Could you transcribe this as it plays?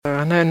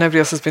know nobody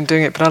else has been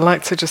doing it, but I'd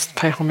like to just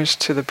pay homage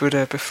to the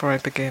Buddha before I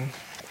begin.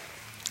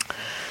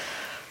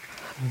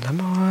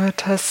 Namo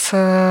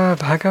tassa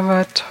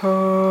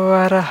bhagavato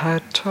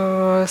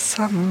arahato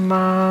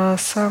samma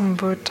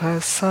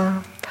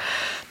sambuddhassa.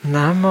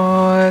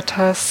 Namo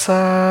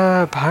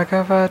tassa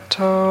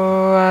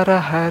bhagavato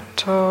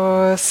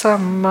arahato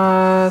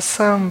samma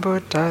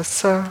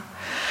sambuddhassa.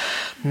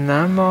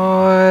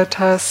 Namo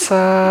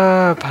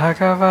tassa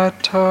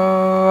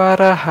bhagavato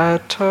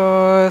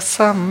arahato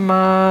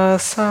samma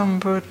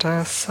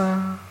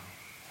sambuddhassa.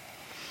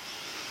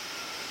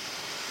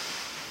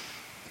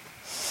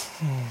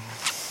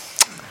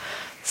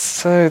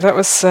 So that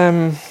was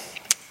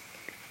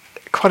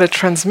quite a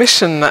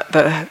transmission that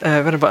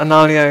Venerable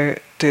Anandabodhi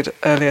did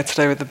earlier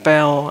today with the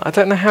bell. I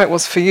don't know how it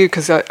was for you,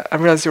 because I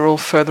realise you're all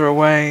further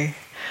away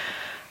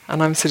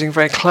and I'm sitting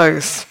very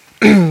close.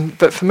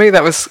 But for me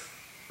that was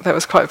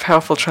quite a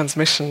powerful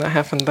transmission that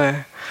happened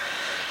there.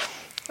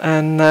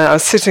 And I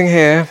was sitting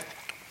here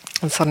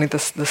and suddenly the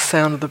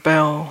sound of the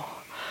bell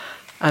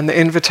and the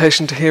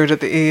invitation to hear it at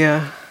the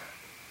ear,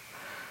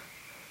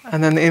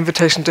 and then the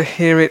invitation to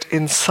hear it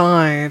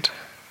inside.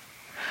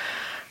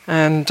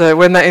 And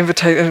when that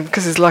invitation,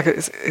 because it's like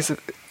it's a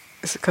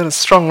kind of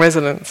strong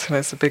resonance,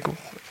 it's a big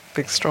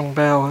strong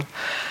bell.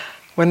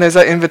 When there's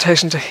that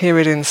invitation to hear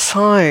it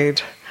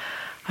inside,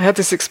 I had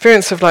this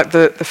experience of like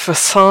the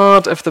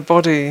facade of the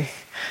body.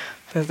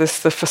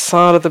 There's the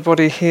facade of the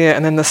body here,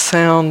 and then the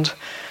sound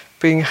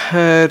being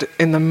heard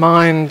in the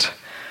mind.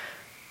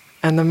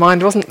 And the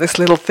mind wasn't this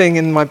little thing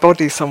in my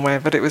body somewhere,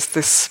 but it was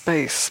this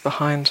space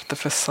behind the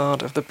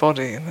facade of the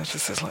body. And it's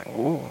just like,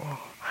 ooh,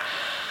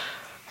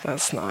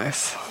 that's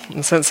nice. And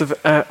a sense of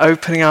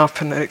opening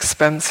up and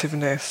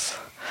expansiveness.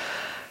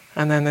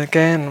 And then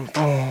again,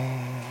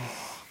 boom.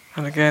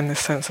 And again this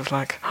sense of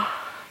like,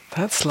 oh,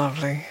 that's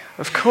lovely.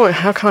 Of course,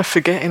 how can I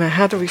forget?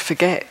 How do we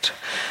forget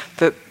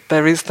that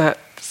there is that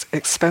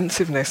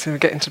expansiveness, and we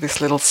get into this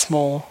little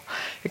small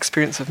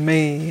experience of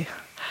me.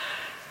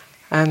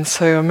 And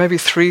so maybe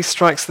 3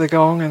 strikes of the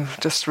gong, and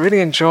just really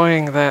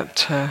enjoying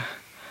that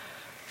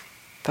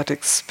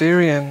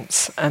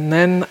experience. And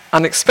then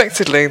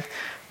unexpectedly,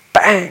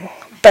 bang,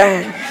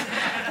 bang.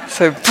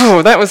 So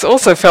that was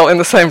also felt in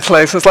the same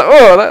place. It's like,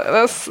 oh,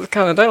 that's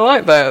kind of, don't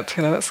like that.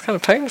 That's kind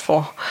of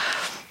painful,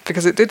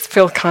 because it did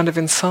feel kind of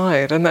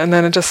inside. And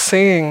then just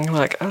seeing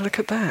like, oh, look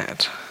at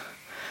that.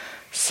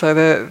 So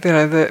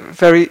that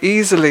very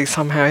easily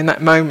somehow in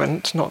that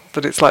moment, not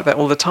that it's like that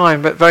all the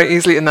time, but very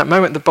easily in that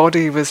moment, the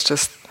body was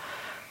just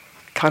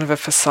kind of a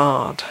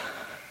facade.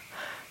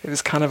 It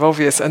was kind of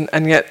obvious, and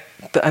yet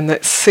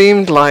it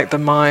seemed like the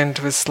mind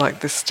was like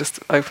this just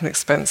open,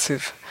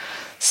 expansive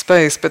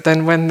space. But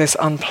then when this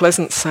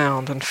unpleasant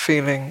sound and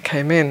feeling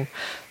came in,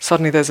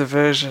 suddenly there's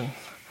aversion.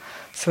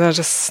 So then I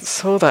just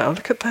saw that. Oh,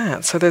 look at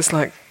that. So there's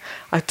like,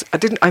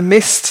 I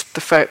missed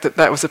the fact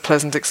that was a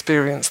pleasant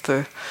experience.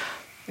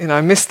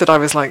 I missed that I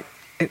was like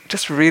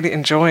just really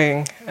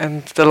enjoying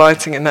and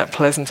delighting in that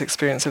pleasant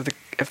experience of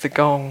the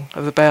gong,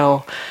 of the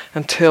bell,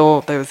 until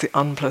there was the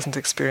unpleasant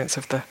experience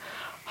of the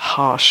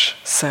harsh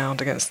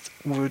sound against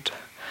wood.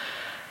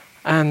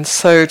 And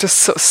so just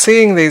sort of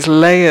seeing these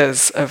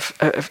layers of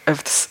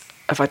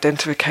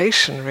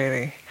identification,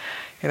 really,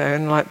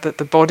 and like that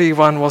the body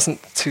one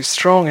wasn't too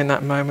strong in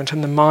that moment,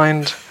 and the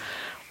mind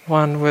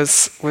one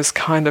was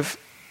kind of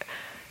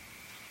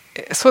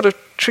sort of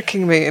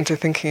tricking me into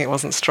thinking it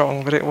wasn't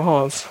strong, but it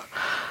was.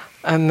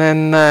 And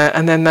then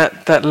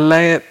that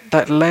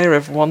layer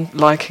of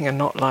liking and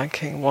not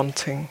liking,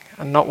 wanting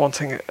and not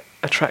wanting,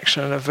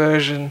 attraction and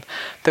aversion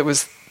that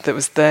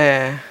was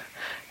there,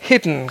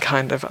 hidden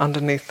kind of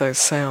underneath those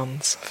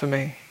sounds for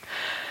me.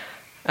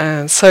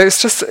 And so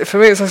it's just, for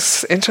me, it's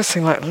just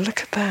interesting. Like,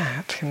 look at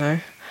that,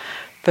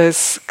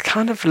 There's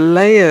kind of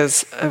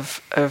layers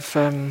of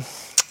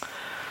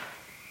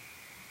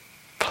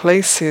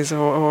places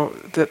or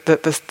that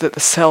the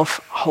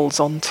self holds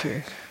on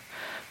to,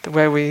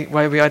 where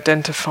we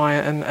identify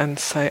and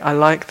say, I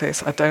like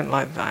this, I don't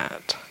like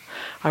that.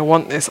 I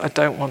want this, I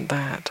don't want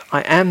that.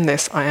 I am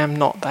this, I am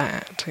not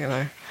that,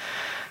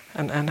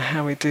 and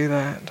how we do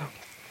that.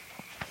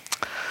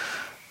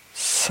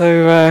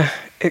 So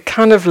it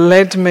kind of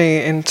led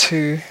me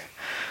into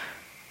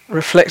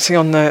reflecting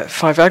on the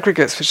 5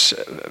 aggregates, which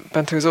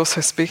Bhante was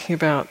also speaking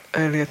about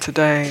earlier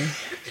today,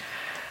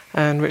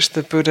 and which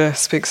the Buddha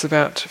speaks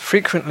about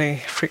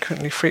frequently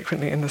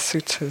in the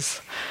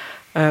suttas.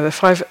 The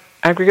 5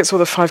 aggregates, or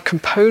the 5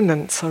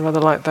 components, I rather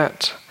like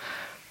that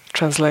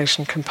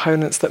translation,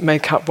 components that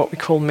make up what we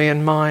call me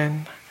and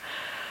mine.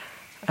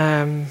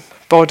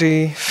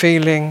 Body,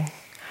 feeling,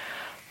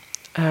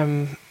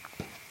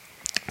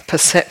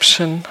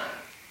 perception,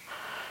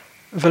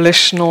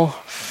 volitional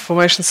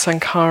formations,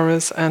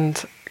 sankharas,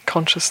 and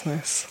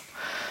consciousness.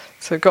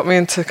 So it got me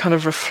into kind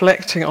of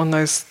reflecting on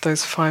those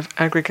 5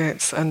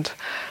 aggregates and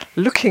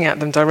looking at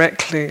them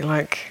directly,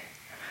 like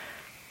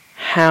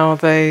how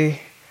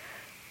they,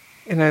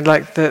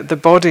 like the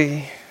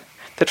body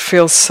that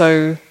feels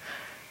so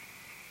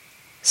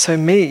so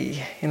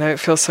me. It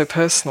feels so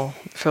personal.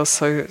 It feels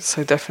so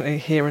definitely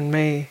here in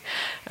me,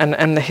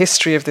 and the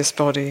history of this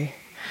body.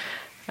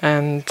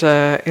 And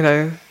I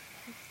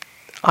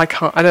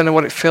don't know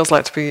what it feels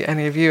like to be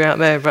any of you out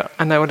there, but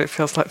I know what it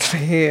feels like to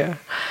be here.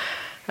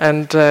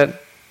 And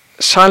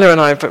Shaila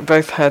and I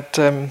both had,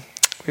 we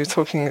were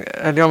talking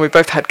earlier on, we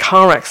both had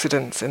car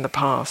accidents in the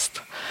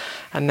past.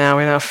 And now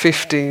in our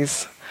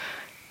 50s,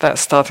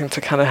 that's starting to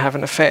kind of have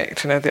an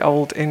effect. The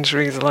old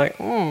injuries are like,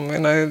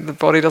 the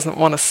body doesn't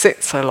want to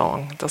sit so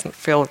long. It doesn't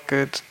feel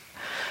good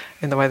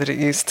in the way that it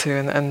used to.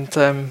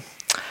 And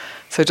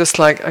so just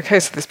like, okay,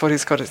 so this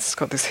body's got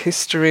this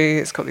history,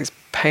 it's got these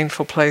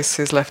painful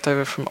places left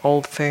over from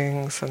old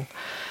things,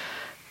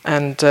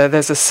 and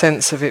there's a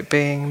sense of it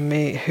being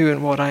me, who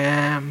and what I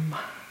am,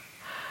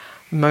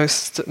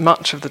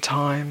 much of the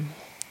time.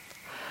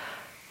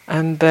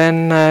 And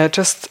then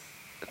just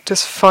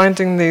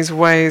finding these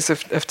ways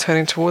of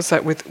turning towards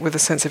that with a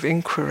sense of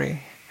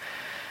inquiry,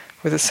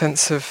 with a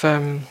sense of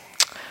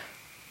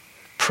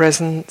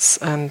presence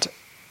and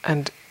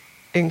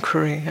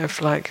inquiry of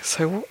like,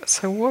 so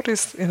what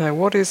is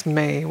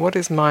me, what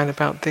is mine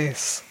about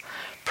this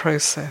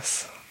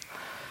process?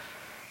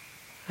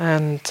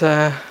 And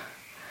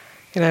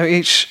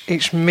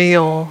each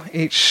meal,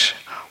 each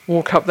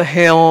walk up the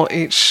hill,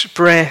 each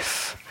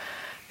breath,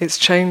 it's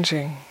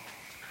changing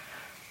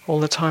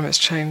all the time. It's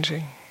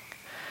changing,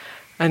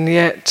 and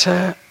yet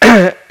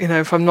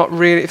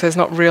if there's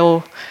not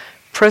real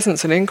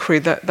presence and inquiry,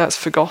 that's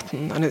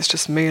forgotten, and it's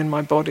just me and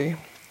my body.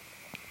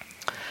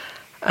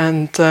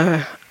 And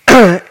the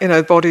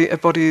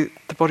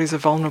bodies are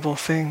vulnerable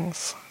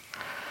things.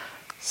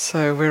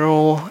 So we're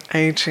all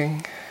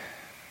aging,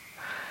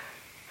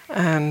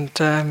 and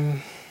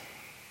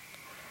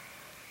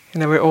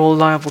we're all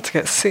liable to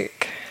get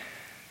sick,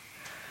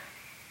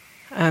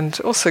 and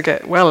also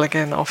get well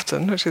again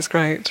often, which is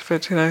great.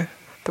 But the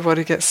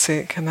body gets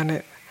sick, and then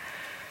it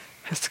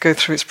has to go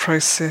through its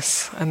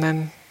process, and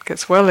then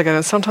gets well again.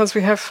 And sometimes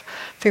we have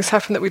things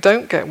happen that we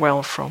don't get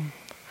well from.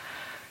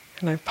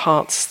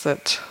 Parts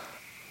that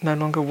no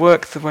longer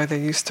work the way they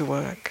used to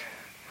work,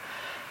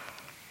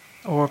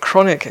 or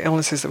chronic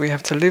illnesses that we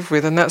have to live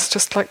with, and that's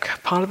just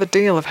like part of the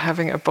deal of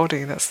having a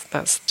body.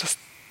 That's just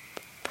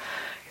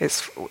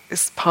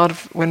it's part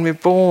of when we're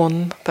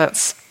born.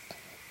 That's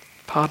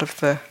part of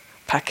the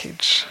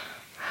package,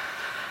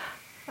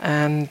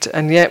 and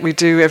yet we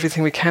do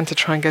everything we can to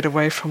try and get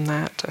away from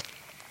that,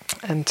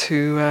 and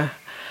to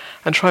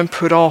and try and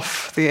put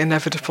off the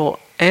inevitable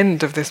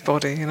end of this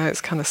body. It's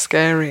kind of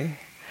scary.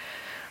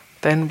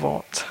 Then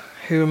what?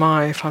 Who am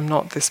I if I'm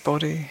not this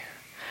body?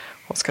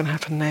 What's going to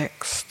happen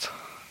next?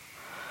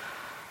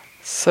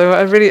 So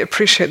I really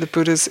appreciate the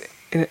Buddha's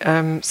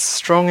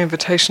strong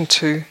invitation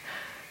to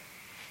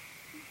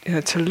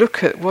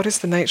look at what is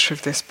the nature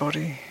of this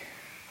body.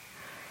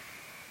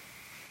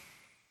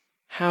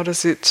 How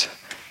does it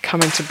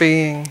come into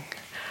being?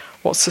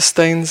 What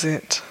sustains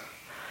it?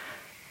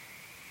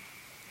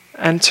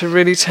 And to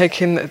really take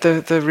in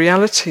the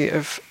reality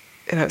of,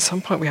 at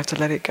some point we have to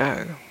let it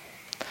go.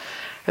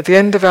 At the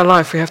end of our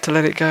life, we have to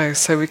let it go.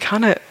 So we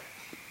kind of,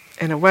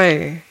 in a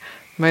way,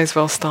 may as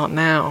well start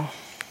now,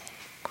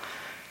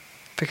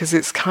 because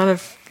it's kind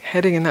of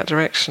heading in that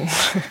direction.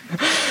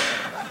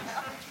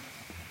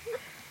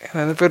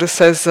 The Buddha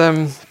says, I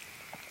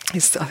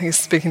think he's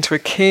speaking to a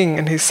king,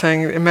 and he's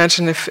saying,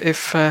 imagine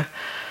if there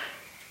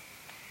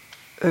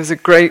was a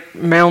great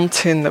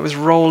mountain that was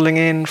rolling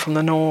in from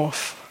the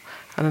north,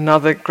 and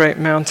another great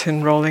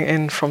mountain rolling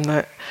in from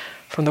the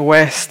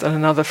west, and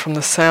another from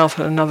the south,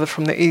 and another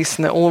from the east,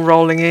 and they're all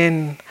rolling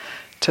in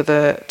to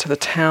the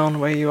town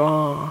where you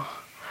are.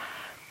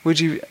 Would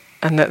you?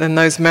 And then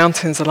those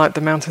mountains are like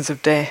the mountains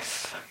of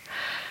death.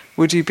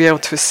 Would you be able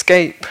to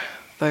escape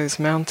those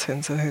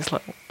mountains? And he's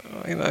like,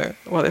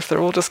 well, if they're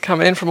all just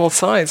coming in from all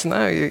sides,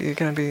 no, you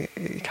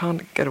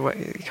can't get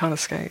away, you can't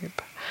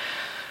escape.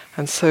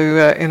 And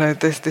so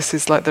this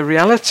is like the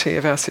reality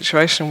of our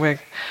situation, where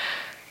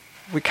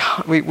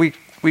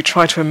we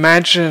try to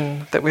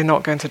imagine that we're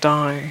not going to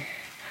die,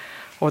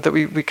 or that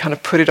we kind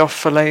of put it off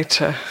for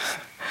later.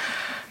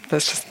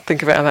 Let's just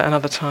think about that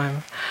another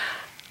time.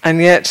 And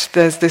yet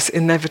there's this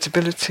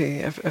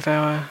inevitability of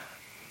the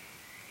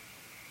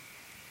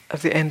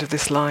end of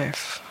this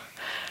life.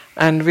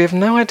 And we have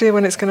no idea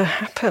when it's going to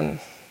happen.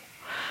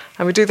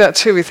 And we do that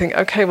too. We think,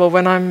 okay, well,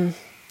 when I'm,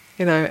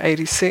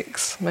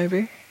 86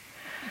 maybe,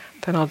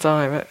 then I'll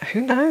die. But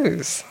who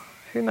knows?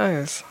 Who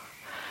knows?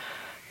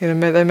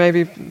 There may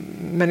be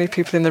many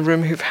people in the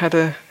room who've had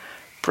a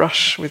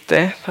brush with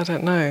death. I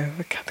don't know.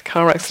 The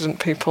car accident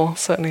people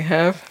certainly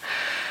have.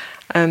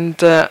 And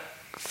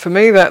for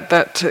me,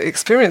 that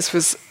experience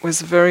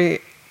was very.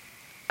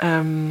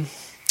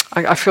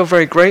 I feel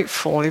very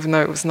grateful, even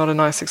though it was not a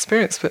nice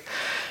experience, but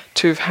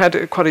to have had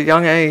at quite a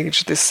young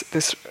age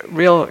this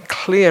real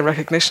clear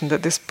recognition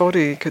that this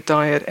body could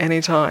die at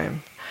any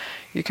time.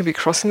 You can be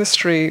crossing the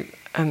street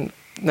and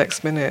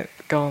next minute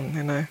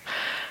gone,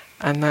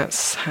 and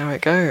that's how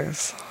it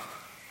goes.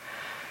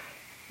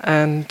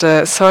 And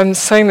so I'm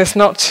saying this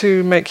not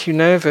to make you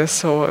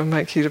nervous or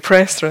make you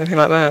depressed or anything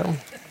like that.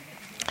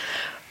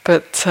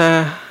 But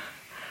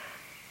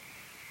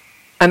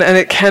and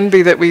it can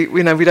be that we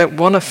don't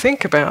want to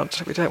think about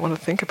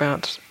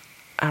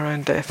our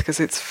own death because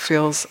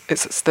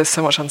there's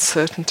so much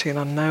uncertainty and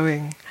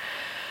unknowing,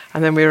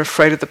 and then we're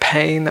afraid of the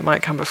pain that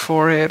might come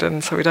before it,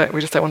 and so we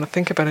just don't want to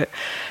think about it.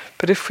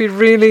 But if we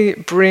really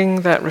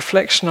bring that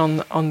reflection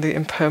on the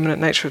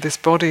impermanent nature of this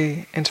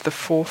body into the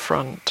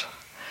forefront,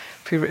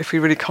 if we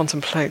really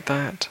contemplate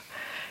that,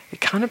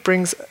 it kind of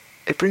brings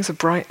a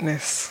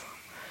brightness,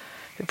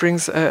 it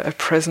brings a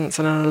presence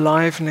and an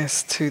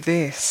aliveness to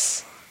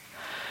this.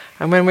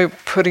 And when we're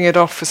putting it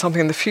off for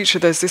something in the future,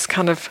 there's this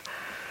kind of,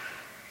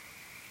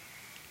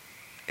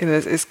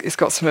 it's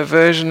got some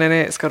aversion in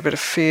it, it's got a bit of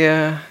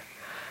fear,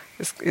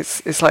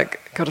 it's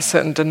like got a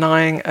certain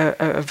denying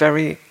a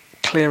very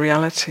clear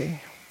reality.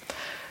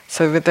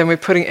 So then we're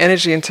putting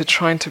energy into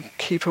trying to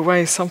keep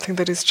away something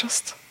that is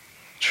just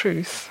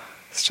truth,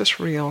 it's just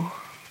real,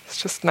 it's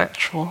just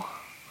natural.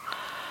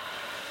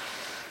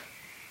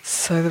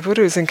 So the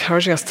Buddha is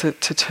encouraging us to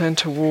turn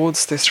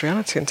towards this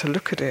reality and to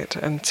look at it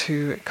and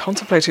to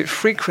contemplate it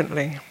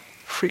frequently.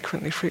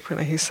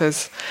 He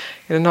says,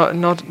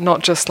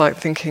 not just like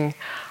thinking,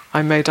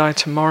 I may die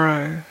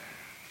tomorrow,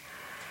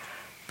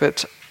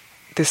 but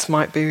this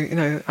might be,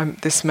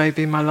 this may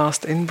be my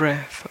last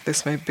in-breath,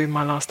 this may be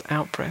my last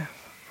out-breath.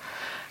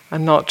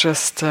 And not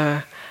just,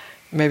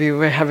 maybe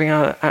we're having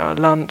our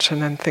lunch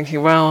and then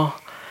thinking, well,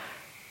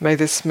 may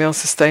this meal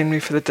sustain me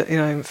for the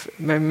day,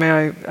 may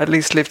I at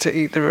least live to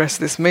eat the rest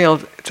of this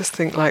meal. Just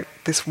think like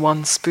this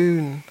one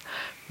spoon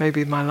may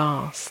be my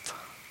last.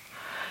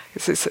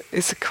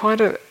 It's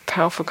quite a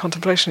powerful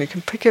contemplation. You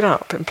can pick it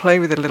up and play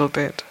with it a little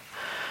bit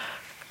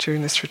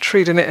during this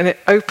retreat, and it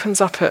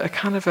opens up a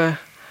kind of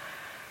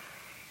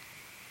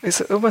it's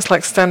almost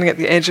like standing at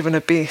the edge of an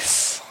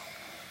abyss,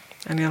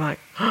 and you're like,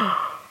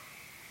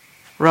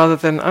 rather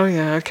than, oh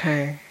yeah,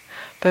 okay,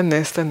 then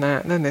this, then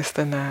that, then this,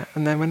 then that,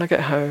 and then when I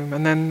get home,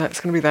 and then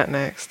that's going to be that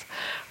next.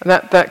 And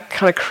that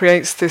kind of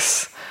creates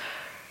this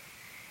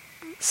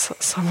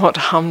somewhat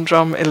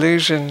humdrum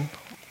illusion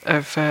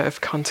of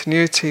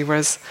continuity,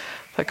 whereas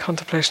that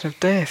contemplation of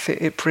death,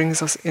 it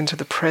brings us into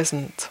the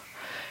present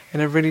in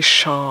a really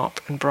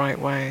sharp and bright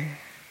way.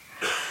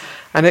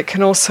 And it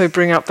can also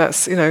bring up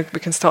that, we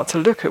can start to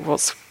look at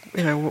what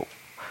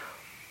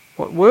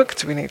work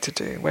do we need to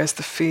do? Where's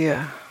the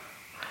fear?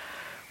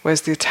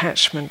 Where's the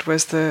attachment?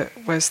 Where's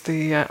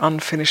the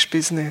unfinished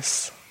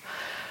business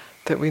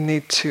that we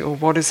need to, or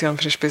what is the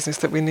unfinished business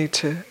that we need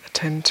to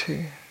attend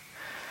to?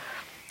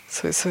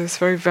 So it's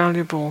very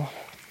valuable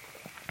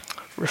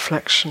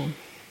reflection.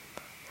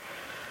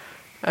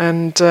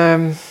 And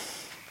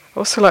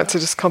also like to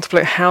just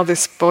contemplate how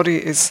this body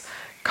is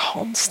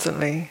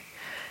constantly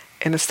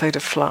in a state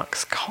of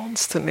flux,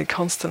 constantly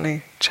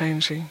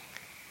changing.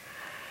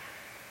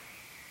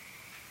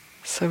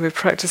 So we're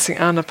practicing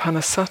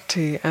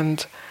anapanasati,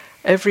 and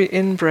every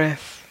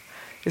in-breath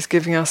is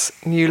giving us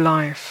new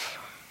life.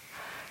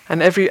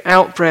 And every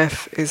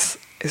out-breath is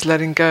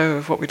letting go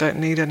of what we don't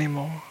need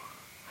anymore.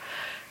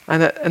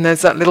 And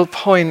there's that little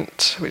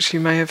point, which you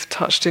may have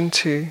touched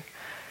into,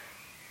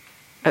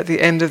 at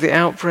the end of the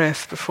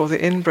out-breath, before the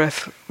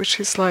in-breath, which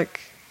is like,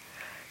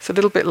 it's a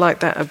little bit like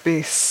that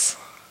abyss,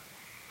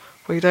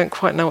 where you don't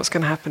quite know what's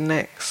going to happen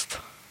next.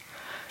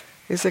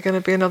 Is there going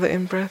to be another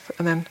in-breath?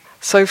 And then,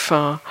 so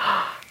far,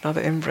 another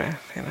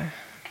in-breath,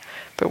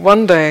 But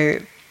one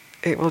day,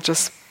 it will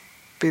just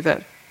be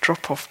that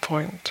drop-off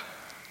point.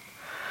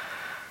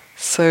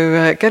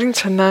 So getting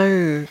to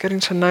know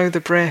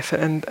the breath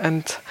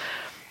and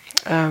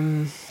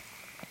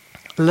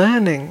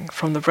learning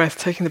from the breath,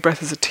 taking the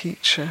breath as a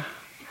teacher.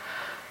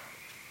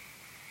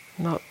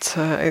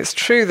 It's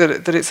true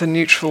that it's a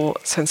neutral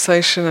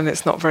sensation and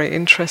it's not very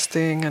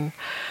interesting,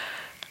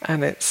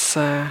 and it's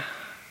the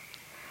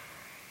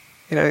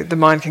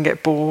mind can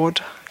get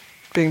bored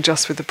being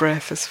just with the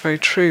breath. It's very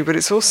true, but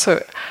it's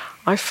also,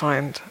 I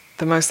find,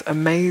 the most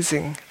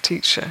amazing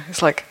teacher.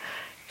 It's like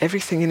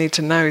everything you need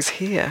to know is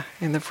here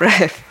in the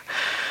breath.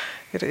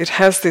 It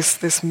has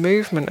this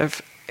movement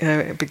of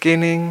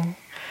beginning,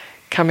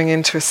 coming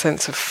into a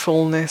sense of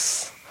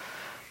fullness,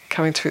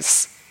 coming to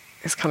its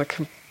kind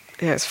of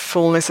its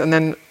fullness, and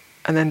then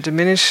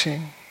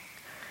diminishing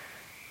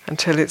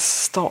until it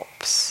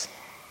stops,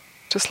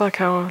 just like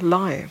our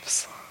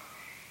lives.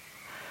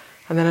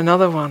 And then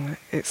another one,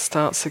 it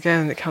starts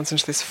again, it comes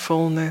into this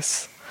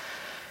fullness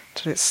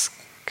till it's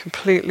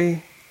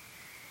completely,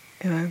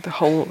 the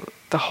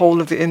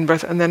whole of the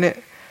in-breath, and then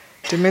it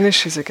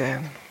diminishes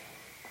again,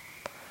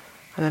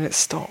 and then it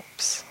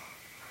stops,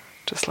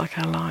 just like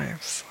our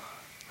lives.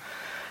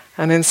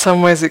 And in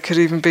some ways, it could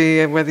even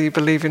be, whether you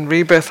believe in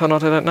rebirth or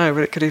not, I don't know,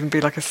 but it could even be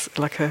like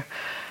a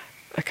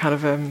kind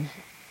of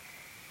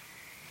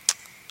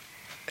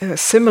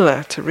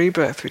similar to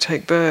rebirth. We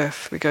take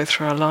birth, we go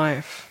through our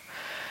life,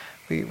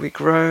 we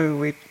grow,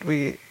 we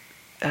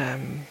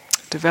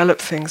develop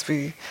things,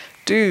 we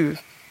do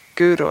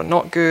good or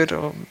not good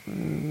or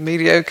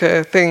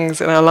mediocre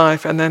things in our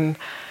life, and then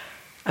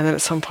and then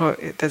at some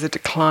point there's a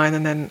decline,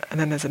 and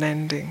then there's an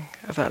ending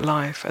of that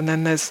life, and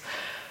then there's,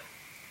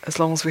 as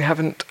long as we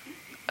haven't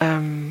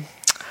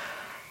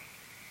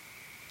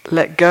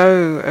let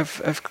go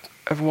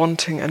of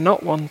wanting and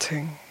not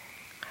wanting,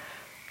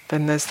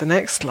 then there's the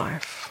next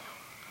life,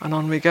 and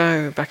on we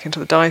go back into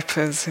the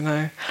diapers,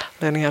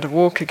 learning how to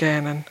walk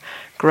again and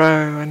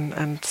grow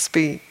and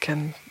speak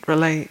and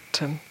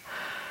relate and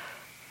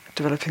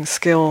developing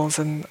skills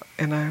and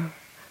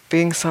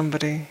being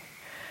somebody,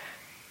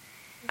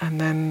 and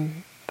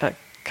then that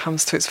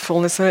comes to its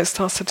fullness and it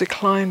starts to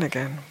decline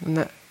again,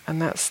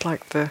 and that's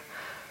like the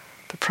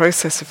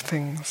process of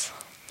things.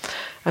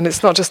 And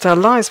it's not just our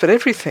lives, but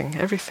everything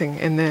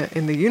in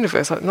the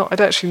universe. I don't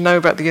actually know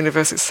about the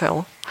universe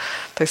itself.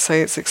 They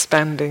say it's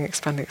expanding,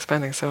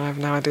 so I have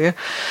no idea.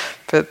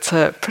 But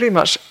pretty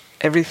much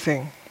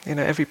everything,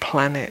 every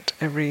planet,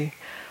 every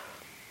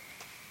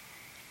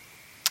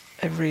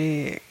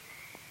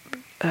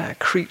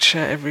creature,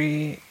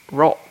 every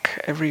rock,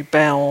 every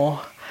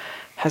bell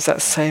has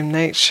that same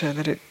nature,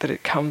 that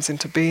it comes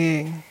into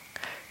being.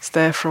 It's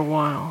there for a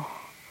while,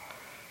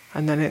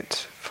 and then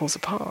it falls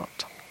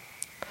apart.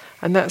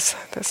 And that's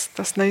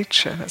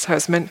nature. That's how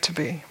it's meant to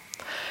be.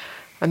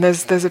 And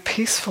there's a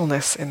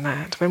peacefulness in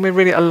that. When we're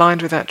really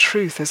aligned with that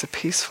truth, there's a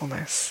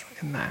peacefulness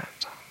in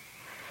that.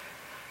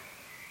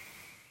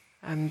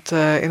 And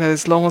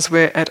as long as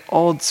we're at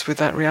odds with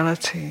that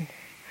reality,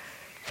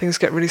 things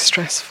get really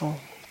stressful.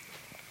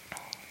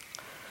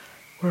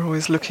 We're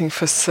always looking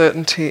for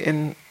certainty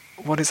in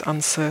what is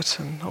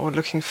uncertain, or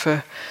looking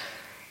for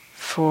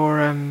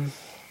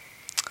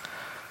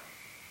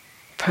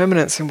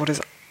permanence in what is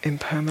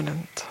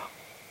impermanent.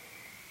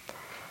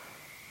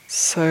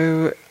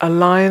 So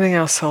aligning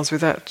ourselves with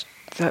that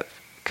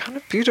kind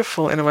of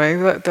beautiful, in a way,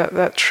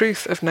 that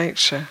truth of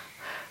nature,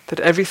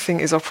 that everything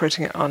is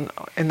operating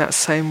in that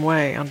same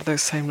way, under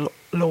those same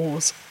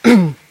laws.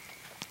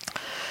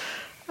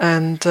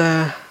 And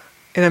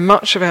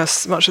much of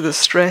the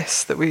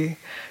stress that we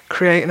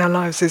create in our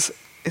lives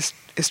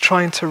is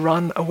trying to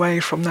run away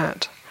from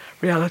that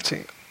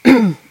reality.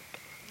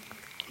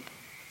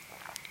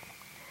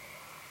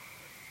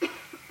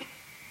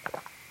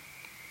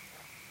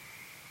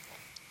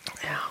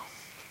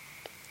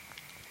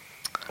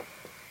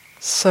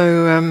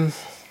 So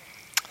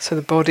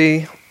the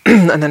body,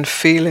 and then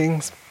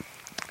feeling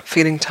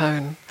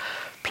tone,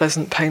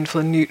 pleasant,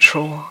 painful, and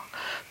neutral.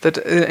 That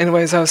in a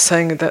way, as I was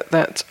saying,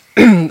 that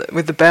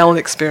with the bell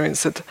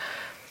experience, that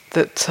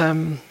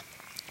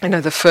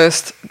the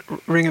first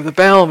ring of the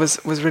bell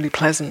was really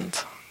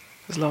pleasant,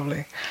 it was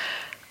lovely,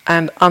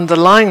 and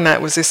underlying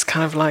that was this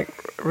kind of like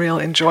real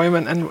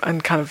enjoyment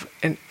and kind of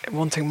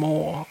wanting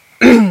more,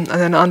 and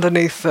then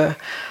underneath the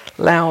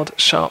loud,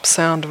 sharp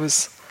sound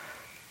was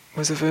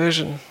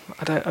aversion.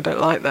 I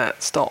don't like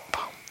that. Stop.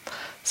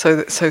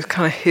 So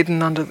kind of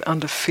hidden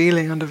under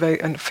feeling,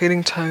 and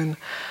feeling tone,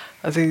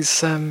 are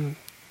these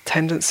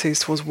tendencies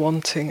towards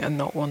wanting and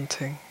not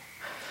wanting.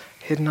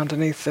 Hidden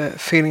underneath the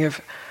feeling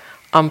of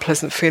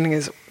unpleasant feeling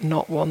is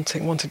not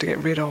wanting to get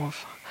rid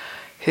of.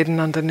 Hidden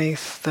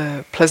underneath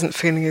the pleasant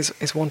feeling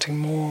is wanting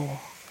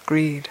more,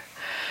 greed.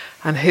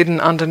 And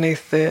hidden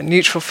underneath the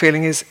neutral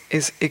feeling is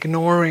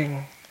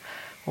ignoring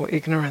or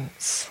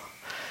ignorance.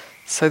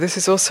 So this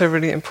is also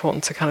really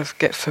important to kind of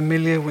get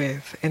familiar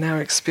with in our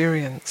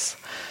experience.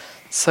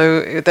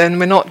 So then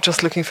we're not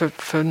just looking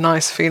for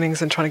nice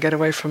feelings and trying to get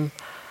away from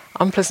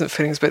unpleasant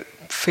feelings, but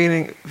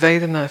feeling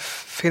Vedana,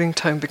 feeling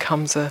tone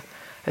becomes a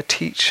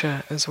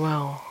teacher as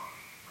well.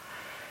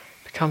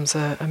 Becomes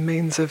a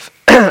means of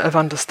of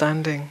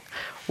understanding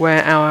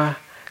where our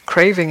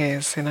craving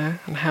is, and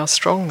how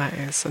strong that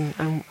is,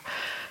 and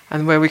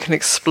where we can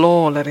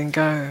explore letting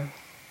go.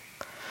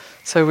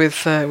 So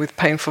with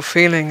painful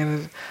feeling,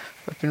 and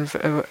I've been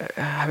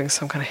having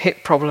some kind of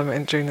hip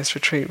problem during this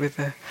retreat with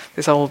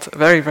this old,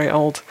 very, very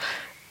old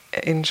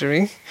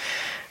injury,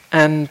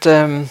 and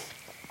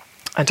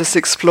just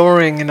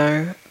exploring,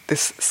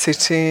 this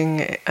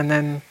sitting and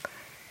then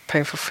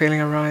painful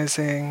feeling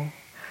arising,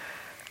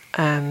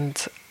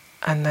 and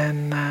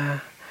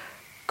then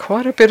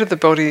quite a bit of the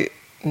body,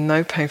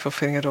 no painful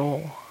feeling at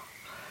all,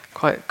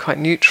 quite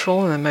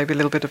neutral, and then maybe a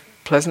little bit of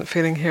pleasant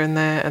feeling here and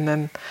there, and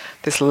then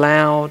this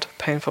loud,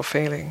 painful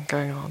feeling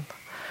going on.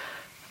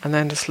 And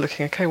then just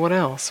looking, okay, what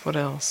else?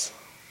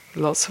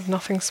 Lots of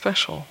nothing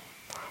special.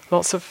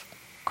 Lots of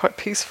quite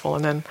peaceful,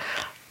 and then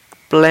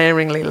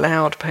blaringly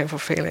loud, painful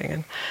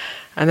feeling.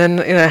 And then,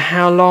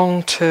 how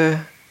long,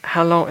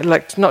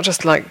 like, not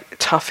just like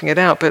toughing it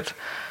out, but,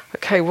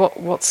 okay,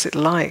 what's it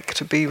like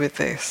to be with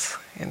this,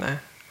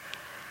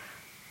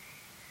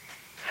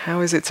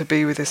 How is it to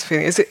be with this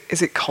feeling? Is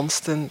it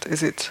constant?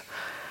 Is it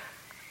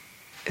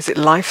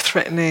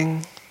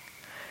life-threatening?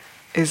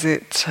 Is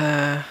it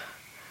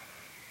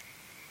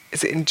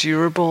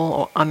endurable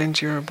or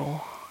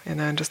unendurable?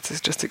 And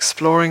just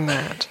exploring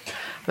that.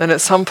 And then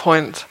at some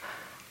point,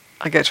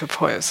 I get to a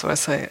point, so I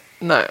say,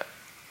 no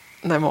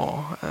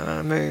more, and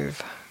I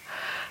move.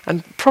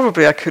 And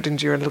probably I could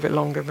endure a little bit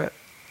longer, but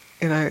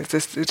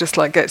it just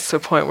like gets to a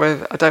point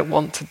where I don't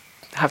want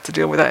have to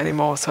deal with that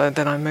anymore, so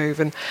then I move.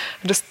 And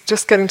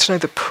just getting to know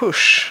the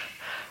push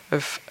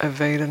of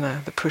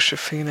Vedana, the push of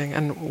feeling,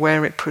 and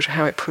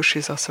how it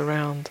pushes us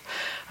around.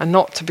 And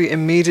not to be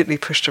immediately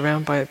pushed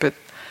around by it, but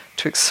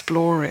to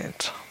explore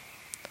it,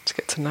 to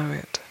get to know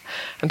it,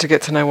 and to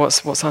get to know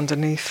what's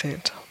underneath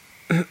it.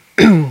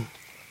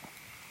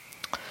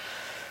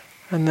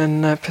 And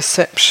then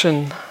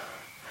perception,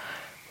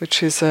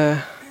 which is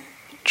a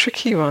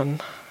tricky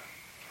one,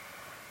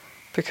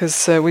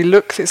 because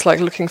it's like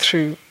looking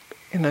through,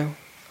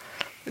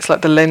 it's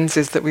like the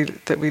lenses that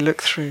we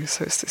look through.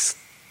 So it's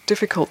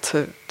difficult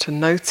to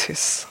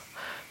notice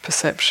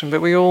perception,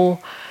 but we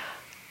all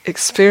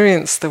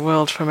experience the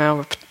world from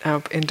our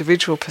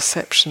individual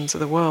perceptions of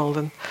the world,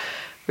 and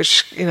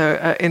which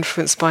are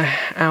influenced by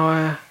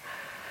our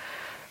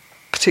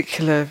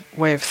particular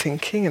way of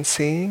thinking and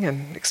seeing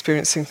and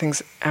experiencing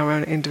things our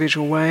own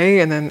individual way,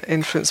 and then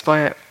influenced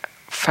by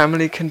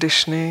family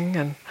conditioning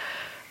and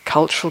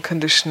cultural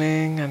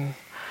conditioning, and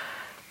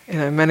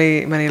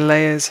many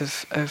layers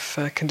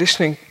of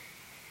conditioning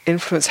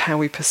influence how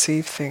we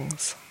perceive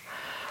things.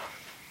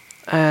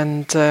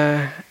 And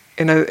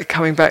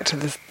coming back to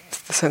the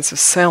sense of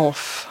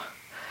self,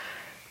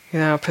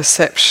 our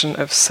perception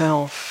of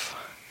self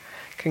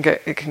can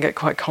get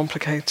quite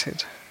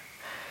complicated.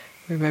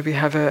 We maybe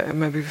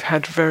we've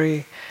had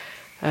very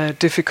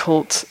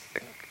difficult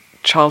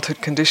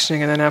childhood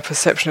conditioning, and then our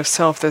perception of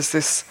self, there's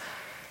this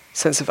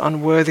sense of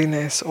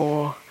unworthiness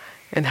or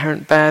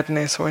inherent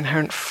badness or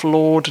inherent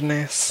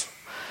flawedness,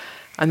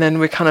 and then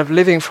we're kind of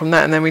living from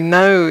that, and then we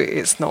know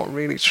it's not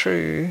really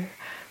true,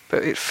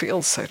 but it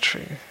feels so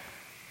true.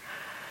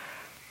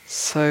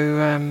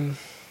 So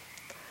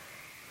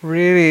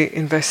really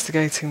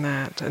investigating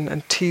that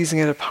and teasing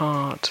it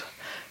apart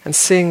and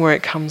seeing where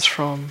it comes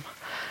from.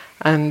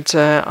 And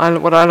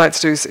what I like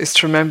to do is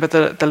to remember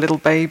the little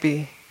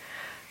baby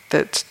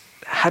that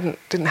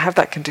didn't have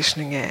that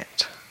conditioning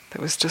yet,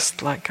 that was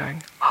just like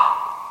going,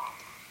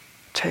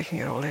 taking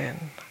it all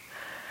in.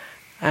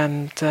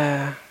 And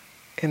there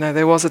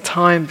was a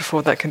time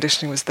before that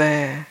conditioning was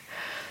there.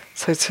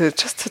 So to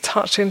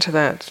touch into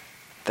that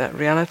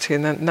reality,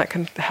 and then that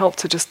can help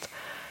to just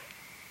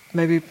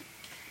maybe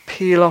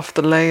peel off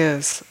the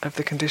layers of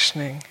the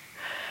conditioning,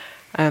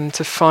 and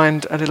to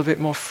find a little bit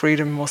more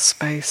freedom, more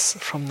space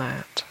from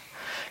that,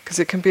 because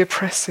it can be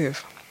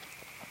oppressive.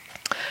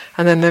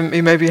 And then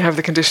you maybe have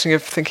the conditioning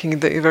of thinking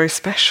that you're very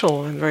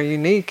special and very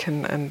unique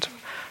and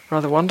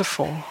rather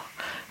wonderful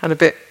and a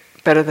bit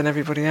better than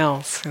everybody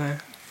else,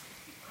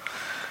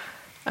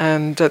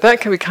 And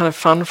that can be kind of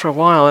fun for a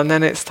while, and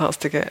then it starts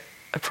to get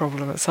a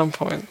problem at some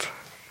point,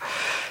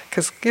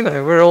 because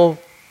we're all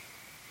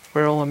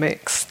a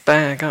mixed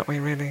bag, aren't we?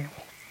 Really.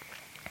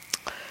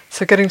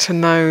 So getting to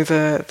know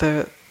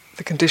the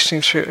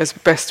conditioning through, as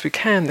best we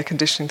can, the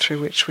conditioning through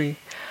which we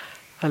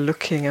are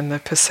looking, and the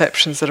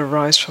perceptions that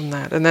arise from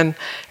that. And then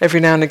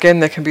every now and again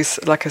there can be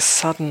like a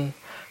sudden,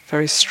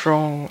 very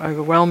strong,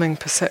 overwhelming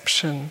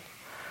perception.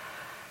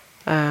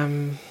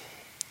 I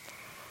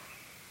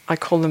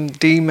call them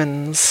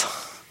demons.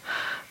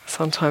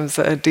 Sometimes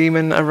a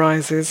demon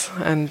arises,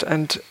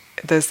 and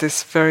there's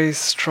this very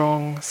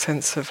strong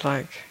sense of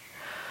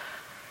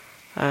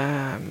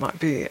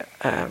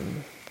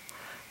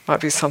might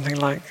be something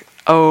like,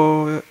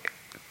 oh,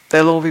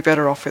 they'll all be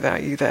better off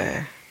without you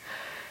there,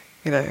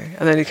 and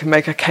then you can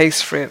make a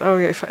case for it. Oh,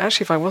 yeah,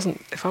 if I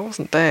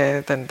wasn't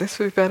there, then this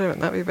would be better and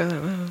that would be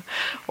better.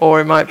 Or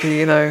it might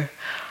be, I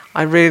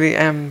really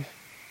am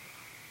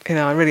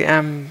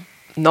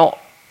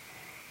not,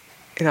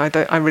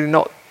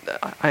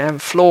 I am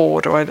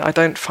flawed, or I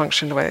don't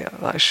function the way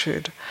that I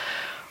should.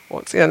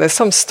 Or there's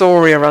some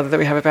story or other that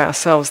we have about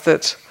ourselves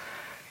that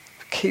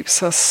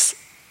keeps us,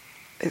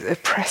 it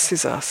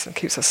oppresses us and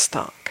keeps us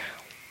stuck.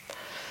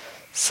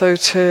 So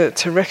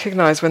to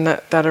recognize when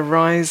that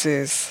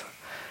arises,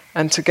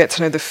 and to get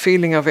to know the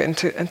feeling of it,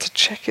 and to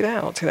check it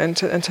out, and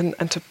to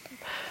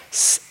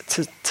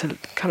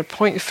kind of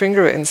point your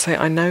finger at it and say,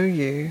 I know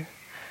you.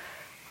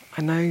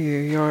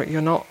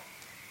 You're not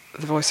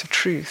the voice of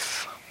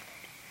truth.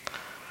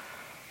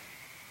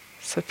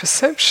 So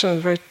perception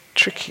is very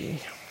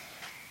tricky.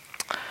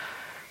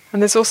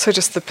 And there's also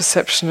just the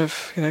perception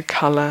of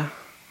colour,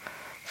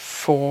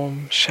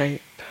 form,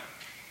 shape,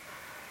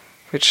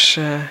 which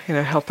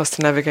help us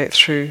to navigate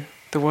through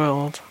the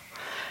world.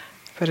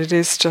 But it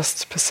is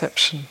just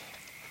perception.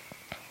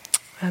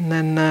 And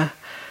then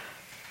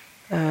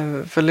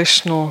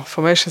volitional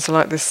formations are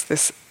like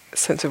this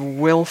sense of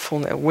will,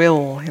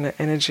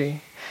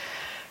 energy.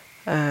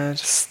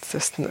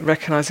 Just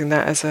recognizing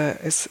that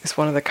is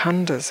one of the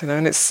khandhas,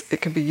 and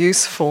it can be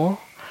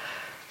useful,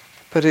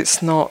 but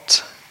it's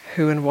not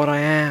who and what I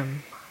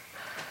am.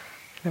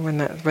 When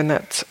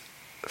that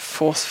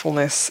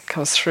forcefulness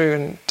comes through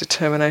and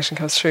determination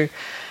comes through,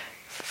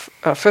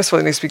 first of all,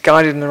 it needs to be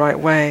guided in the right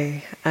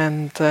way,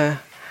 and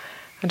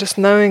just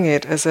knowing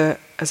it as an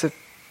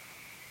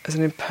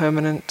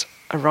impermanent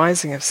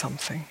arising of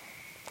something.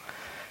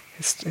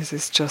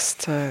 It's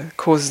just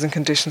causes and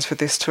conditions for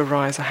this to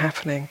arise are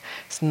happening.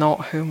 It's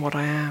not who and what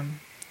I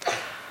am.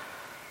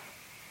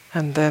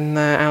 And then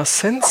our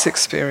sense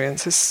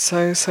experience is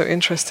so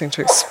interesting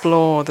to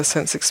explore the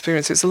sense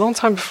experience. It's a long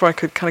time before I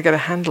could kind of get a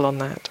handle on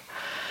that,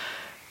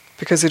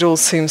 because it all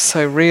seems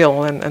so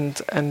real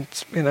and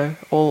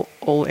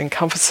all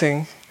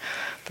encompassing,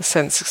 the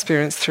sense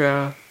experience through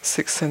our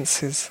six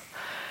senses.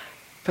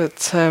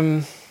 But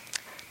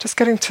just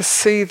getting to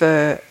see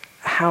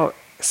how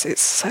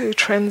it's so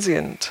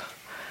transient.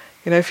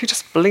 If you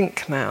just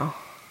blink now,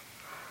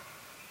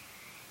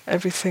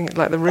 everything,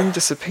 like the room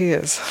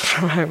disappears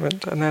for a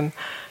moment, and then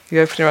you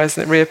open your eyes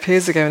and it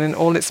reappears again in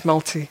all its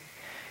all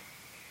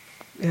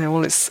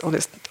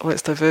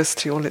its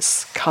diversity, all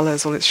its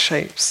colours, all its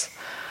shapes.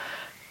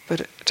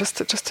 But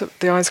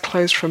the eyes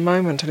close for a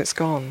moment and it's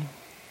gone.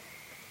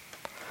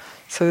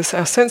 So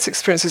our sense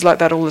experience is like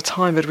that all the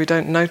time, but we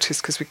don't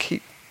notice because we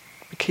keep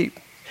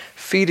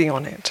feeding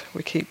on it.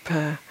 We keep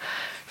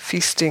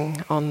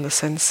feasting on the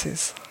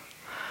senses.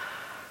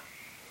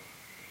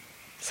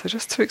 So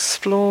just to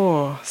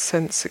explore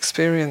sense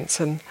experience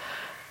and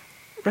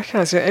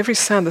recognize, every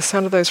sound, the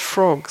sound of those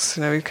frogs,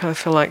 you kind of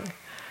feel like,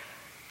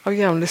 oh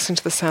yeah, I'm listening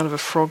to the sound of a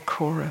frog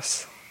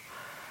chorus,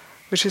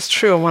 which is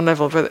true on one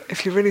level, but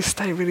if you really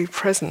stay really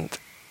present,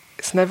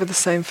 it's never the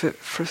same for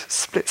a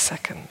split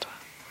second.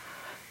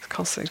 It's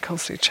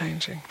constantly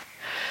changing.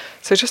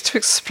 So just to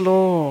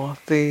explore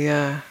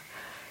the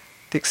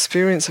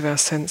experience of our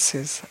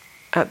senses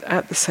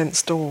at the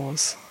sense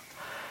doors.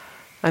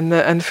 And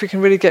if we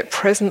can really get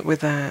present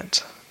with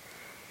that,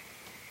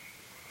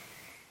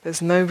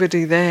 there's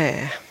nobody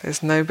there,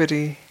 there's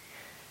nobody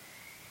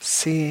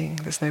seeing,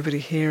 there's nobody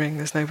hearing,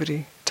 there's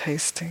nobody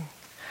tasting.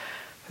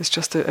 There's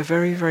just a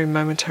very, very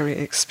momentary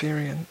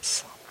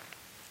experience.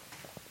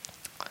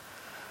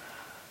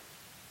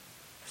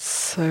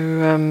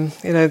 So,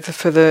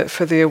 for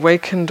the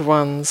awakened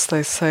ones,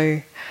 they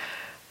say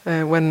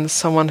when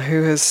someone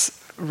who has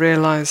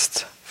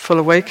realized full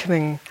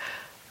awakening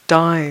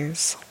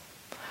dies,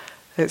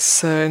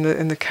 it's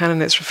in the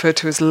canon it's referred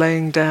to as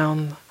laying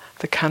down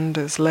the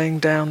khandhas, laying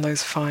down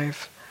those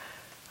 5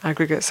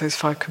 aggregates, those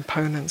 5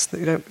 components. That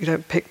you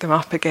don't pick them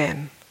up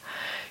again.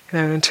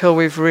 Until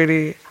we've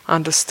really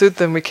understood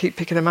them, we keep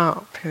picking them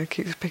up.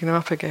 Keep picking them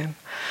up again.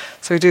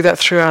 So we do that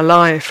through our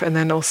life, and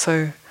then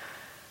also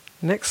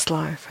next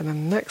life, and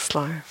then next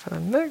life, and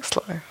then next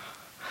life.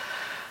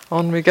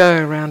 On we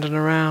go, round and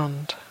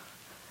around,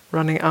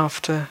 running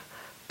after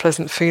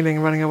pleasant feeling,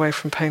 running away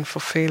from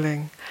painful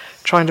feeling,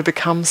 trying to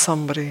become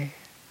somebody,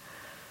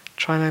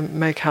 trying to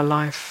make our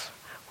life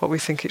what we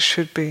think it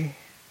should be,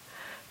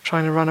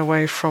 trying to run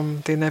away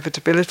from the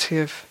inevitability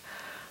of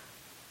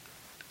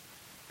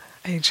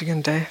aging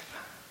and death.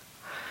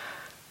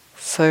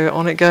 So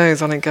on it goes,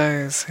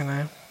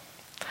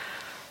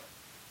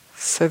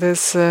 So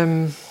there's,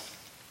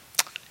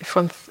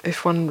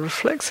 if one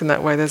reflects in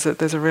that way, there's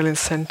a real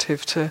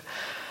incentive to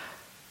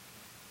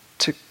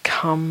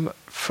come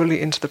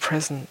fully into the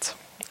present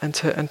and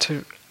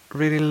to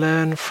really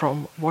learn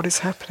from what is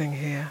happening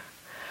here.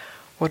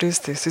 What is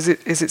this?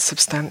 Is it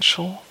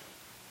substantial?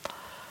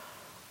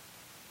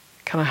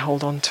 Can I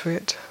hold on to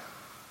it?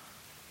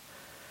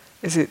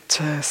 Is it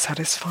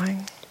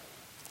satisfying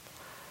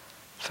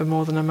for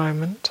more than a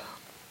moment?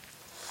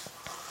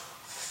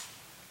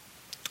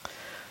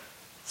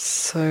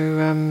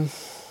 So,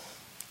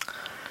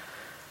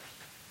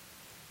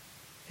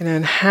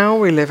 and how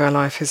we live our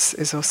life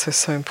is also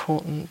so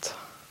important.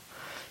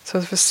 So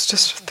I was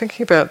just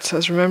thinking about, I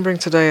was remembering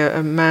today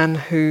a man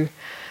who,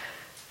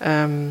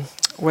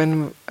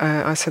 when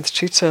I sent to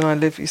Chita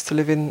and I used to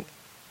live in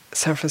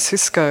San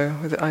Francisco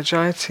with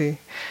Ayya,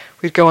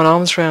 we'd go on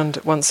alms round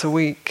once a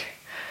week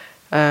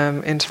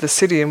into the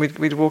city, and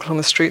we'd walk along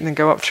the street and then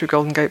go up through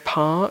Golden Gate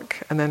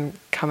Park and then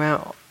come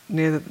out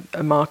near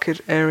a market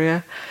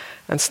area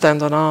and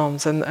stand on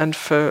alms. And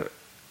for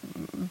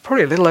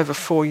probably a little over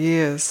 4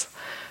 years,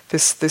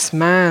 this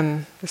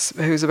man,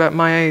 who was about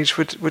my age,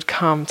 would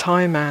come,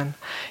 Thai man.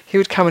 He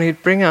would come and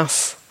he'd bring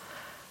us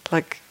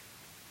like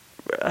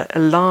a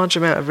large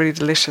amount of really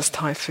delicious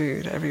Thai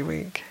food every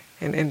week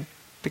in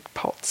big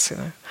pots,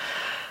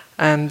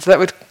 And that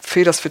would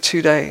feed us for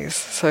 2 days.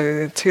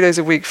 So 2 days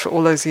a week for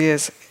all those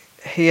years,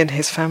 he and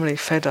his family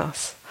fed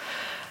us.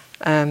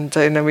 And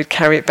we'd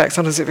carry it back.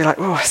 Sometimes it'd be like,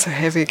 oh, it's so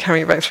heavy,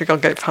 carrying it back through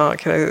Golden Gate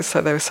Park.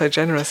 So they were so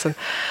generous.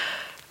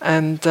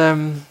 And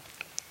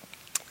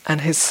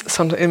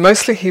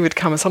mostly he would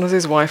come, and sometimes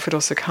his wife would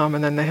also come.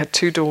 And then they had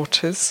 2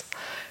 daughters,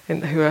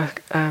 who are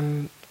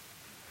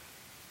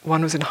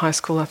one was in high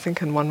school, I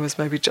think, and one was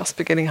maybe just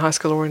beginning high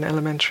school or in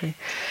elementary.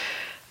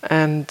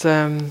 And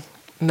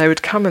they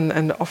would come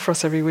and offer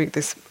us every week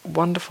this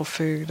wonderful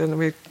food, and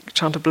we'd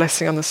chant a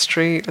blessing on the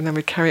street, and then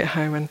we'd carry it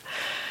home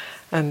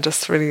and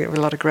just really with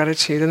a lot of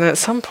gratitude. And then at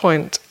some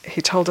point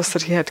he told us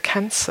that he had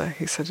cancer.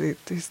 He said he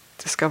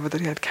discovered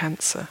that he had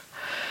cancer,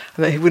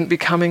 and that he wouldn't be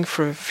coming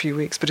for a few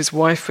weeks, but his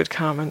wife would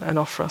come and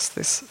offer us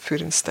this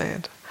food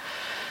instead.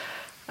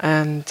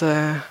 And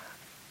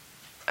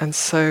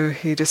so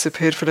he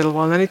disappeared for a little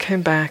while, and then he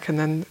came back, and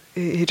then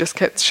he just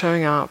kept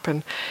showing up.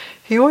 And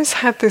he always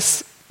had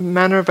this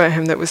manner about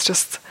him that was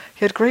just,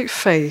 he had great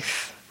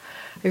faith,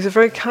 He was a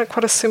very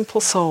quite a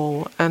simple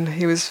soul, and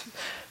he was,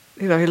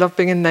 he loved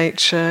being in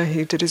nature.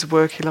 He did his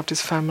work. He loved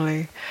his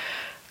family,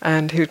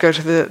 and he would go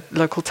to the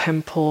local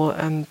temple.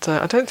 And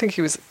I don't think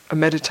he was a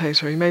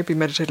meditator. He maybe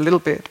meditated a little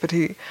bit, but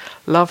he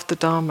loved the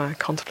Dharma,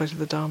 contemplated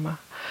the Dharma,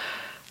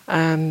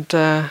 and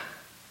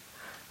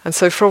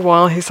so for a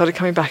while he started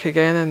coming back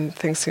again, and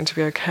things seemed to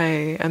be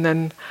okay. And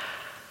then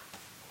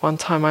one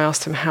time I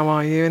asked him, "How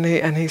are you?"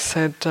 And he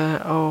said,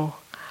 "Oh,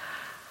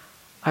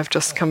 I've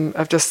just come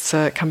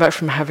back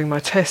from having my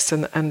test,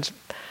 and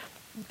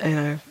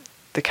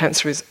the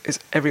cancer is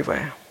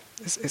everywhere.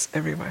 It's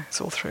everywhere.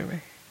 It's all through me."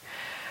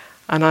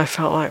 And I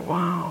felt like,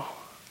 wow.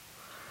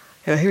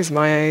 He was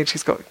my age.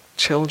 He's got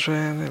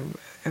children,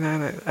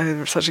 and he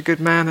was such a good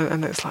man.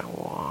 And it's like,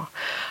 wow.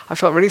 I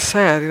felt really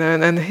sad,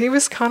 And he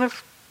was kind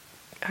of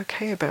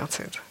okay about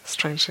it.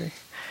 Strangely,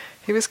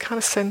 he was kind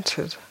of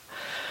centered.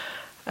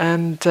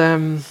 And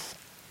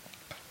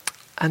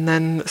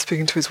then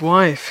speaking to his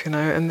wife,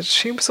 and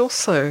she was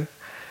also,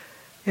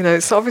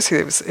 it's obviously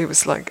it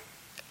was like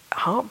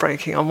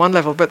heartbreaking on one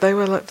level, but they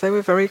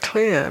were very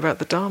clear about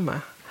the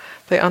Dharma.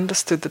 They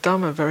understood the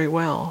Dhamma very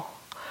well.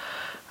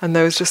 And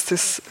there was just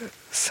this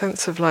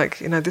sense of like,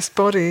 this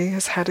body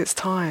has had its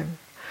time,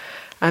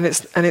 and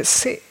it's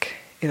sick,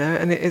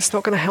 and it's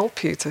not going to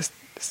help you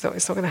it's not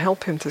going to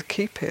help him to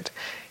keep it.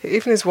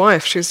 Even his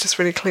wife, she was just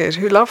really clear,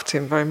 who loved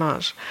him very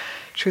much.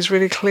 She was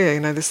really clear,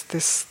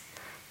 this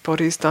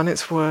body's done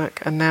its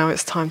work, and now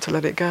it's time to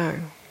let it go.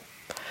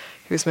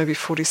 He was maybe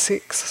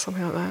 46 or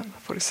something like that,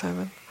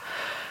 47,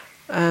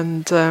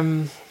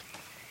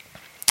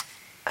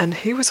 and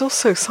he was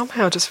also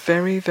somehow just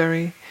very,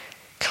 very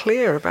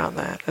clear about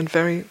that, and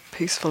very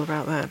peaceful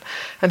about that.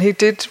 And he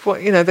did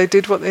they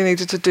did what they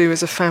needed to do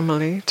as a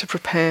family to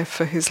prepare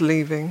for his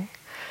leaving.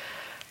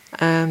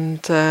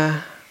 And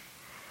I'm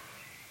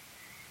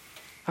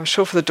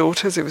sure for the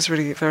daughters it was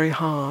really very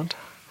hard.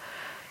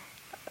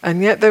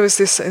 And yet there was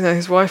this,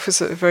 his wife was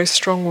a very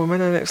strong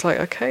woman, and it was like,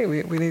 okay,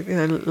 we need,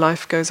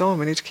 life goes on.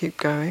 We need to keep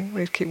going.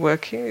 We need to keep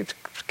working. We need to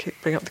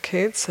bring up the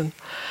kids,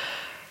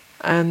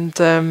 and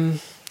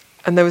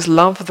there was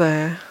love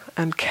there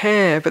and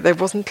care, but there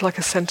wasn't like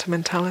a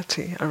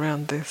sentimentality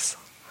around this.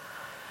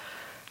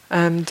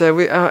 And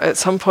at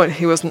some point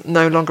he was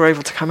no longer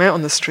able to come out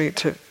on the street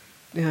to.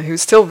 He would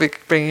still be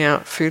bringing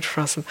out food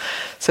for us, and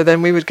so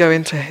then we would go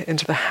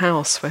into the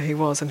house where he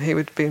was, and he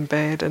would be in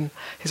bed, and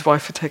his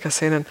wife would take us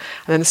in, and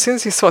then as soon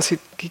as he saw us, he'd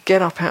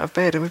get up out of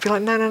bed, and we'd be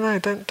like, no,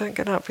 don't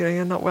get up,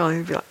 you're not well.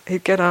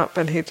 He'd get up,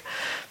 and he'd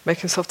make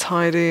himself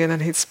tidy, and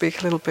then he'd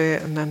speak a little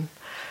bit, and then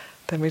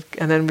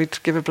we'd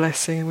give a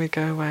blessing, and we'd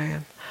go away,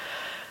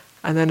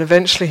 and then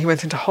eventually he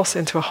went into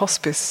a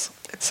hospice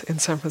in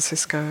San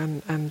Francisco,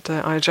 and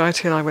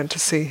Ayya and I went to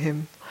see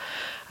him.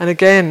 And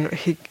again,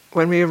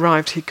 when we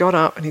arrived, he got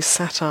up and he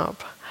sat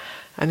up,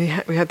 and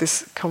we had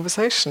this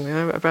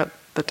conversation, about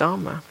the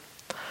Dharma,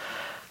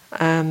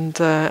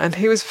 and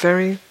he was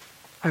very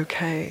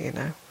okay,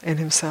 in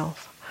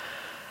himself.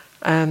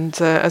 And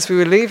as we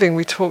were leaving,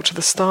 we talked to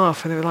the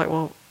staff, and they were like,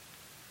 "Well,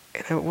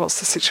 what's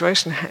the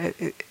situation?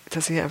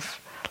 Does he have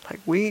like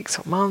weeks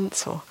or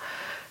months?"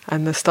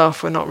 And the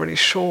staff were not really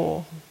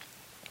sure.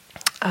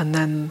 And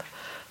then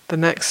the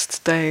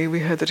next day, we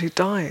heard that he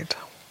died.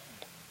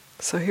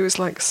 So he was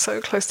like so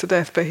close to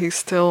death, but he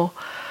still,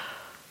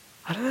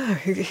 I don't know,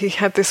 he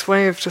had this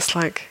way of just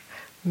like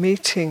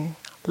meeting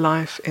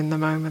life in the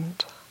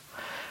moment,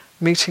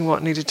 meeting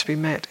what needed to be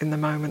met in the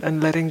moment,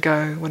 and letting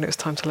go when it was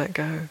time to let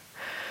go.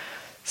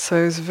 So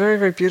it was a very,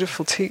 very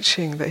beautiful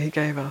teaching that he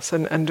gave us.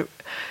 And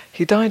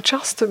he died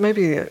just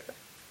maybe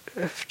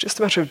just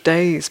a matter of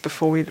days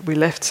before we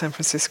left San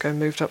Francisco and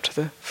moved up to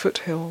the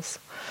foothills.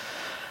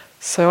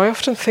 So I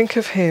often think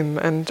of him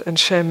and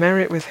share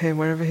merit with him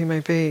wherever he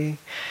may be.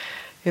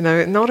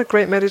 Not a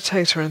great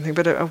meditator or anything,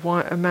 but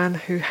a man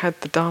who had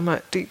the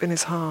Dharma deep in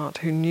his heart,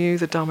 who knew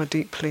the Dharma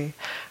deeply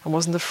and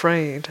wasn't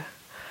afraid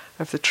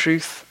of the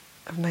truth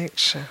of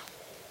nature.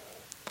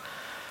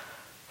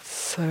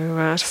 So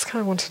I just kind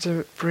of wanted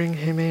to bring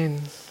him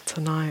in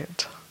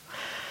tonight.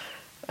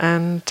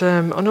 And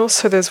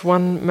also there's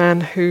one man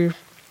who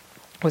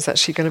was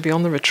actually going to be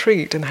on the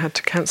retreat and had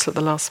to cancel at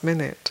the last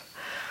minute.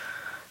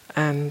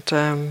 And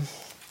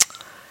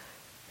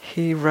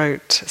he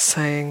wrote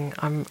saying,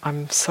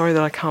 I'm sorry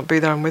that I can't be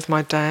there. I'm with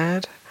my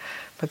dad,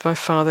 with my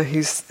father.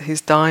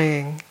 He's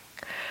dying,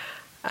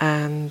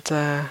 and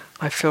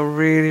I feel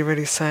really,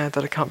 really sad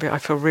that I can't be. I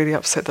feel really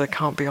upset that I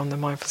can't be on the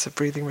mindfulness of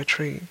breathing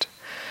retreat.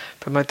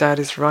 But my dad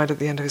is right at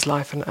the end of his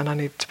life, and I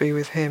need to be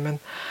with him. And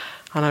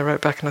I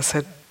wrote back and I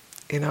said,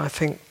 I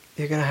think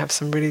you're going to have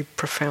some really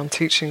profound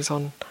teachings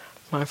on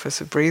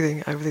mindfulness of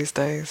breathing over these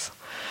days.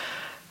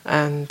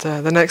 And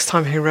the next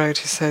time he wrote,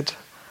 he said,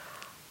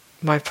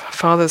 my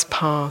father's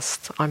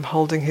passed, I'm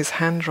holding his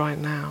hand right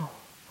now.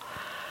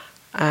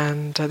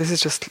 And this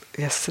is just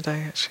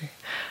yesterday, actually.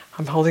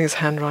 I'm holding his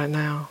hand right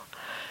now.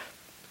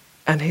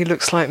 And he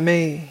looks like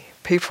me.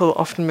 People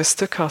often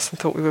mistook us and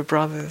thought we were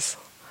brothers.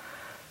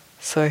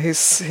 So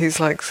he's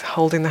like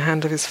holding the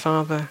hand of his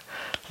father,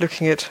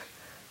 looking at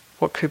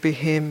what could be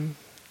him,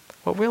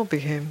 what will be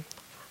him.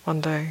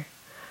 one day.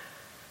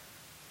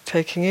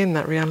 Taking in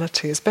that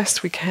reality as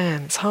best we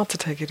can. It's hard to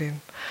take it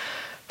in,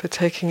 but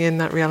taking in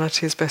that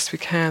reality as best we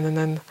can. And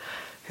then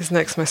his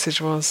next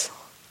message was,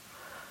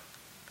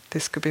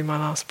 this could be my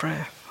last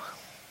breath.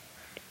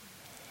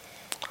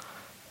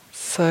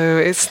 So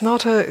it's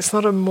not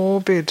a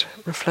morbid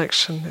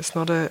reflection. It's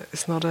not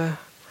a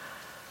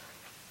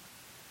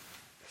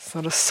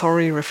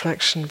sorry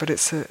reflection, but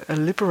it's a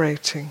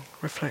liberating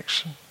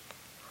reflection.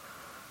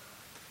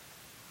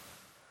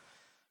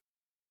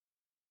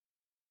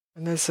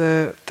 And there's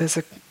a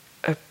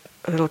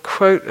little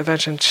quote of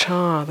Ajahn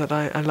Chah that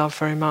I love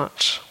very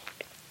much,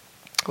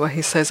 where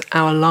he says,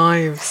 "Our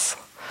lives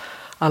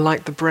are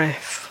like the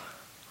breath,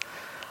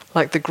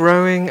 like the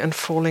growing and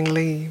falling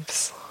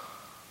leaves."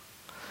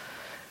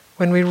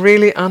 When we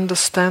really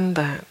understand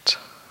that,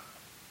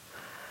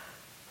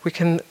 we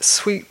can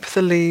sweep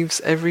the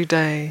leaves every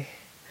day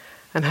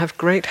and have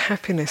great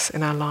happiness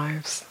in our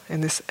lives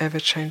in this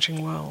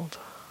ever-changing world.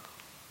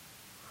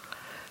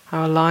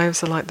 Our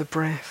lives are like the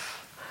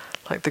breath,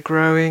 like the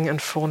growing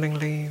and falling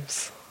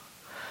leaves.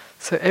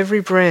 So every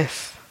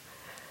breath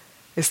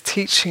is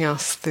teaching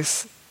us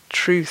this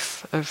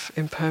truth of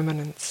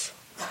impermanence,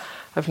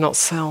 of not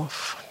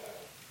self,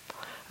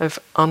 of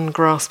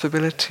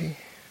ungraspability.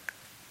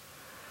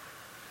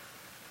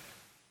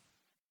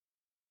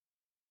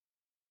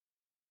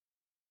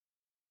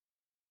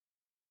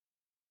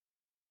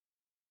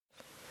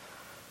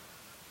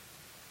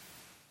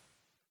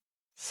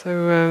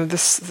 So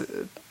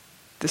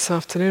this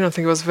afternoon, I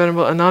think it was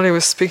Venerable Anandabodhi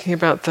was speaking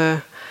about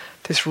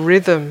this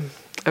rhythm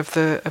of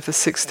the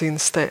 16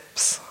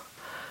 steps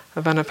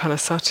of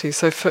Anapanasati.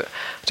 So I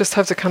just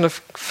have to kind of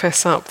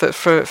fess up that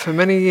for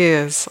many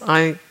years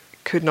I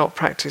could not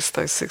practice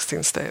those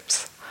 16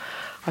 steps.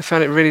 I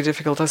found it really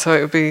difficult. So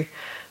it would be,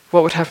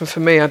 what would happen for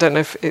me, I don't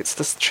know if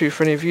it's true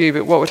for any of you,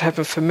 but what would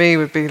happen for me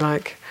would be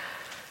like,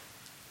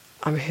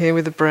 I'm here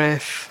with the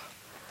breath,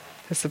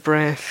 there's the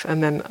breath,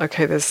 and then,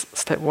 okay, there's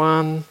step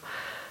 1,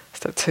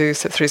 step 2,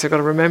 step 3, so I've got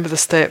to remember the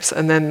steps,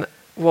 and then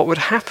what would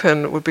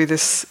happen would be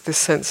this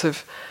sense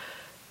of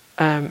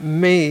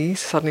me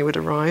suddenly would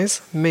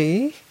arise,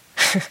 me,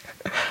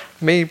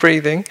 me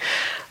breathing,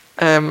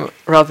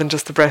 rather than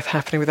just the breath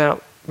happening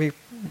without me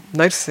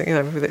noticing,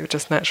 with it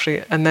just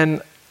naturally, and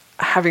then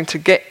having to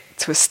get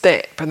to a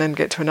step and then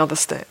get to another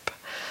step.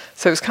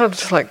 So it was kind of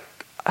just like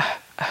a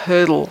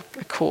hurdle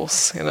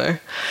course, and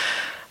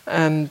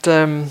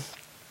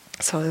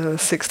so there are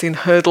 16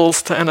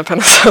 hurdles to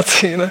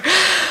Anapanasati,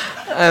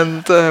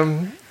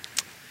 and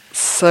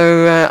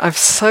so I've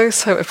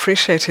so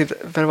appreciated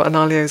Venerable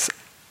Anandabodhi's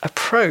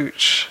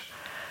approach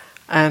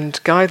and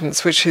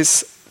guidance, which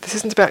is, this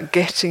isn't about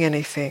getting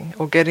anything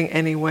or getting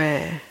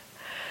anywhere,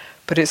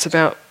 but it's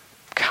about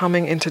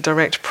coming into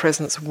direct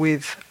presence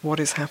with what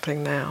is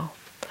happening now,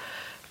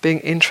 being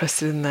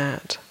interested in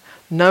that,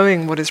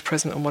 knowing what is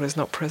present and what is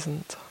not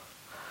present.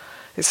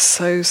 It's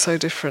so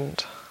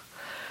different,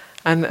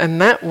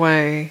 and that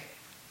way,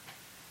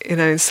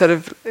 instead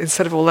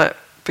of all that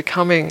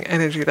becoming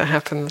energy that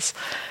happens,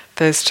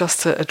 there's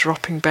just a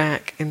dropping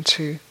back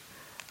into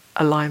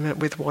alignment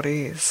with what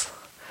is,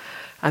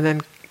 and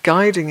then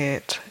guiding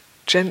it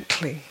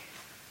gently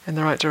in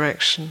the right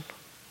direction,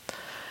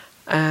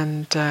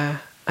 and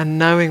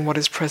knowing what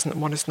is present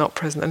and what is not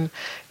present. And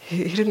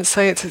he didn't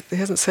say it. He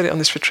hasn't said it on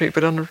this retreat,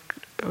 but when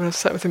I've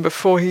sat with him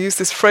before, he used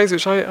this phrase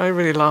which I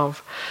really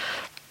love.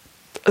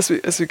 As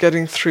we're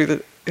getting through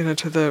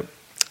to the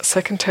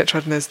second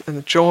tetrad and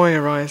the joy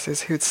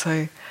arises, he would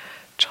say,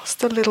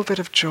 "Just a little bit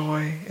of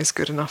joy is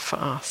good enough for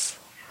us."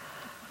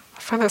 I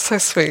find that so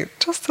sweet.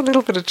 Just a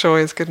little bit of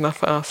joy is good enough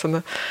for us.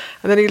 And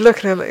then you look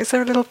and you're like, is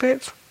there a little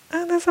bit?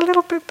 And there's a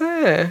little bit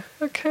there.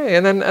 Okay.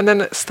 And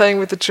then staying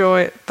with the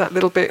joy, that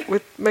little bit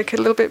would make it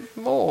a little bit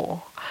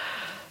more.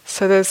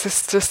 So there's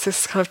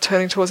this kind of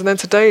turning towards. And then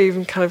today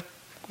even kind of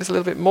was a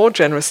little bit more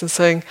generous in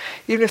saying,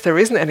 even if there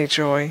isn't any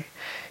joy,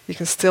 you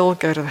can still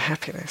go to the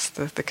happiness,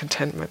 the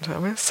contentment. I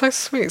mean, it's so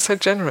sweet, so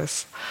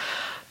generous.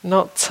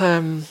 Not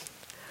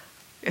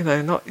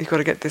not you've got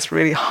to get this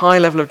really high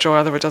level of joy,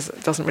 otherwise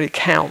it doesn't really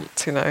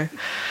count,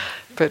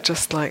 But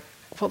just like,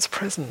 what's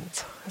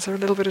present? Is there a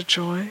little bit of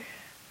joy?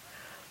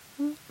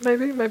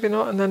 Maybe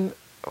not. And then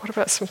what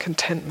about some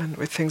contentment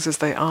with things as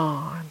they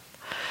are? And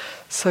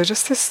so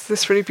just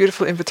this really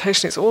beautiful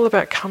invitation. It's all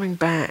about coming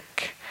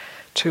back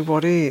to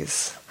what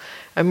is.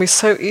 And we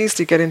so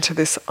easily get into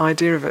this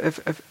idea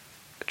of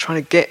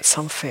trying to get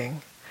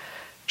something,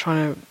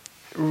 trying to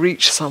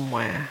reach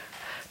somewhere,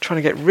 trying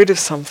to get rid of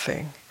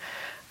something.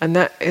 And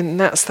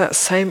that's that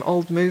same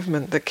old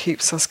movement that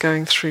keeps us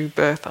going through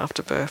birth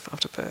after birth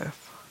after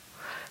birth,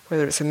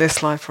 whether it's in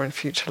this life or in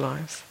future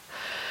lives.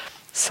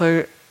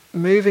 So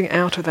moving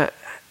out of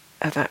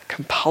that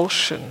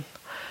compulsion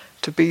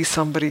to be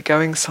somebody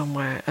going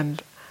somewhere,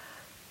 and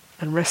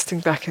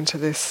resting back into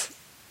this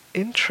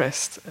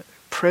interest,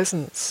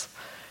 presence,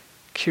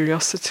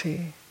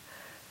 curiosity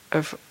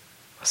of,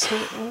 so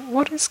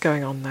what is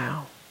going on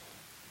now?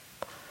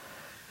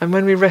 And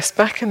when we rest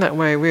back in that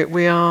way,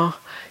 we are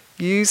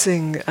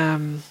using,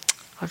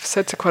 I've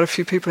said to quite a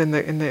few people in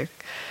the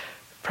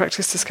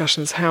practice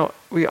discussions how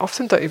we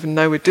often don't even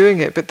know we're doing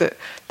it, but that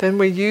then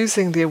we're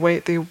using the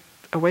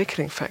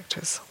awakening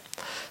factors.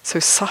 So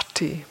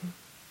sati,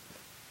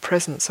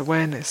 presence,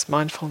 awareness,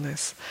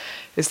 mindfulness,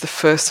 is the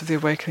first of the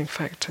awakening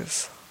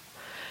factors.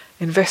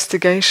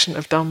 Investigation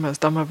of dhammas,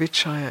 dhamma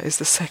vichaya, is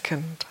the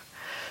second.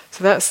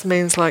 So that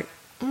means like,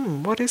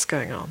 what is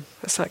going on?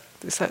 It's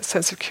that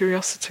sense of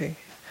curiosity.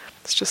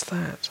 It's just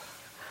that.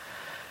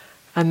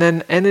 And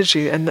then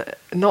energy, and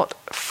not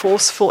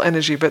forceful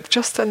energy, but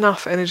just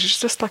enough energy,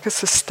 just like a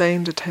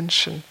sustained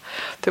attention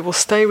that will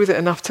stay with it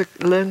enough to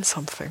learn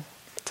something,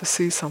 to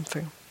see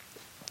something.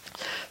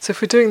 So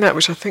if we're doing that,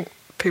 which I think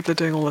people are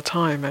doing all the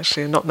time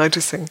actually and not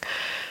noticing,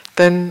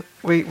 then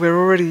we're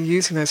already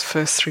using those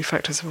first three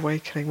factors of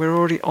awakening. We're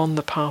already on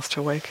the path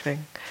to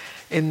awakening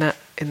in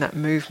that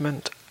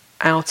movement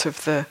out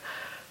of the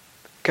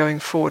going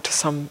forward to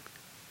some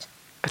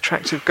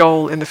attractive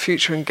goal in the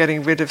future and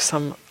getting rid of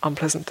some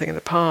unpleasant thing in the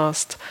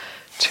past,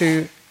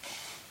 to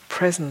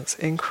presence,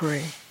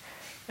 inquiry,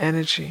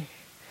 energy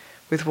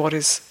with what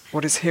is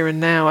here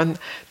and now. And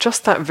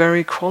just that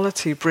very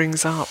quality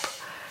brings up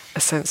a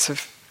sense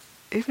of,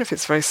 even if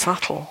it's very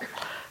subtle,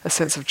 a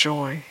sense of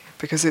joy,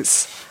 because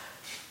it's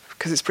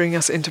bringing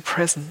us into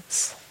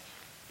presence.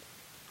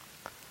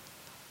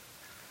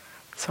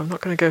 So I'm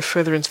not going to go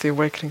further into the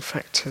awakening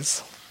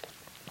factors,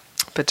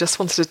 but just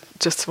wanted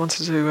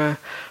to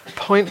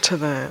point to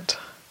that,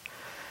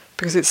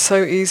 because it's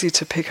so easy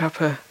to pick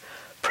up a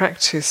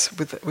practice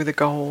with a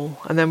goal,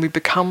 and then we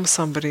become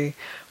somebody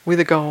with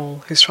a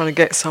goal who's trying to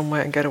get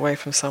somewhere and get away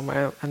from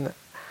somewhere, and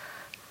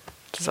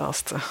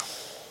disaster.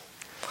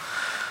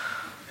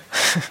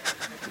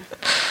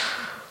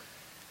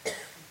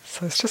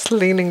 So it's just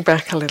leaning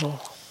back a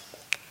little,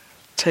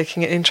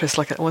 taking an interest,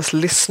 like almost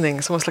listening.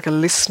 It's almost like a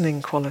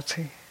listening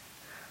quality.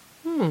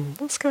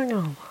 What's going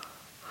on?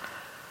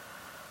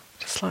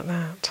 Just like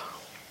that.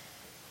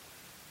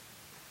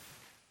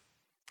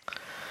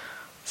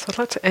 So I'd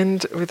like to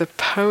end with a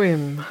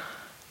poem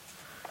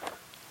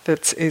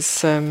that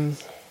is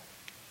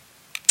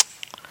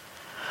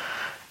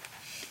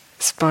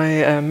it's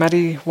by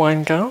Maddie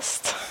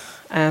Weingast,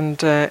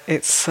 and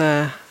it's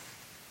a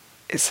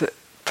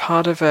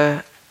part of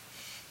a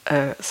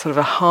sort of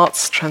a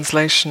heart's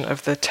translation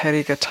of the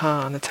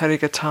Therigatha. And the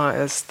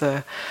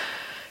Therigatha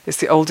is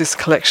the oldest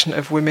collection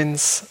of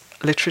women's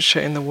literature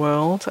in the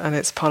world, and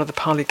it's part of the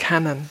Pali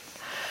Canon.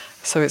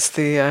 So it's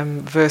the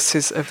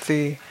verses of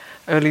the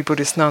early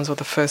Buddhist nuns, or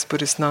the first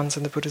Buddhist nuns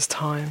in the Buddha's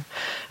time.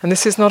 And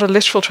this is not a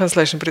literal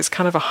translation, but it's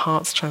kind of a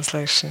heart's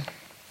translation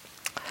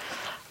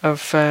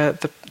of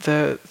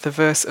the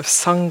verse of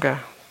Sangha,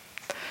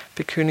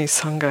 Bhikkhuni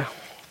Sangha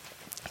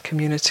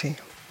community.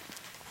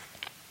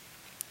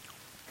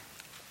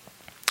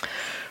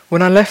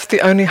 When I left the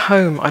only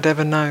home I'd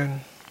ever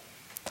known,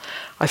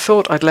 I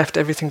thought I'd left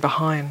everything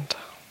behind.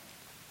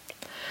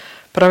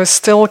 But I was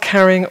still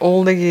carrying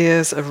all the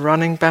years of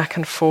running back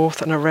and forth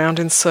and around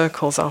in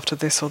circles after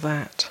this or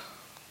that.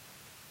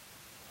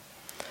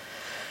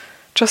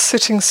 Just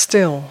sitting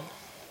still,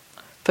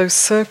 those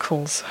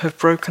circles have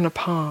broken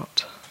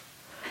apart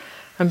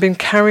and been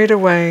carried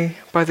away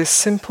by this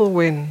simple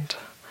wind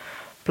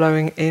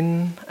blowing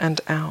in and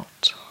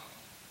out.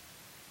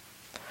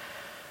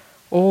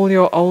 All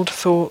your old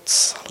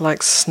thoughts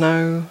like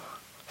snow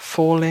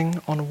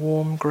falling on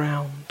warm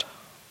ground.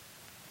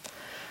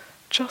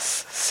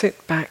 Just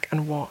sit back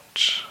and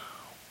watch.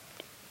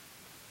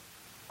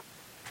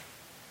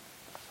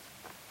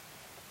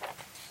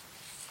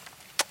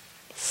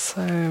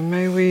 So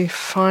may we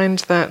find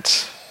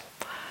that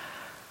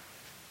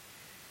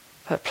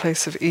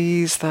place of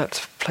ease,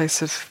 that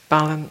place of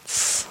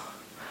balance,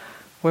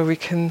 where we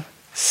can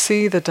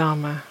see the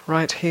Dharma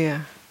right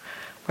here,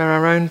 where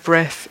our own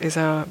breath is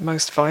our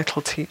most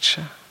vital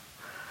teacher,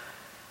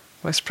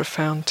 most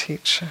profound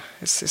teacher.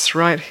 It's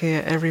right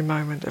here every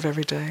moment of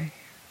every day.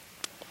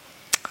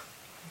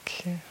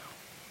 Thank you.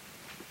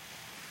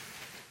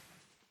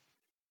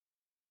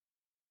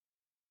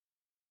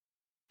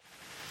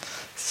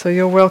 So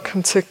you're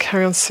welcome to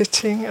carry on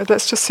sitting.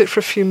 Let's just sit for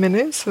a few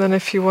minutes, and then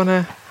if you want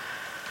to,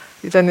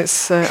 then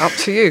it's up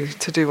to you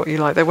to do what you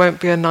like. There won't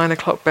be a 9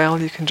 o'clock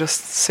bell. You can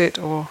just sit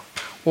or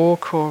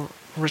walk or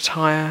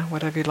retire,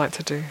 whatever you'd like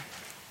to do.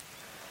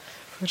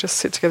 We'll just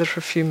sit together for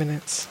a few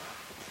minutes.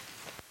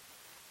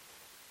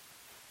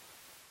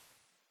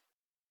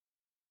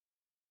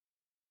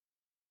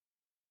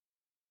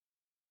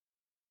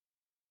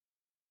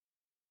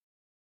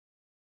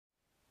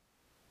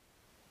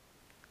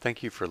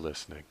 Thank you for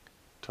listening.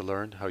 To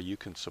learn how you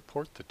can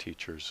support the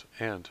teachers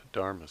and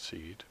Dharma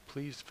Seed,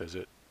 please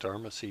visit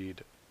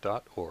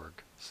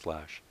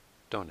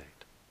dharmaseed.org/donate.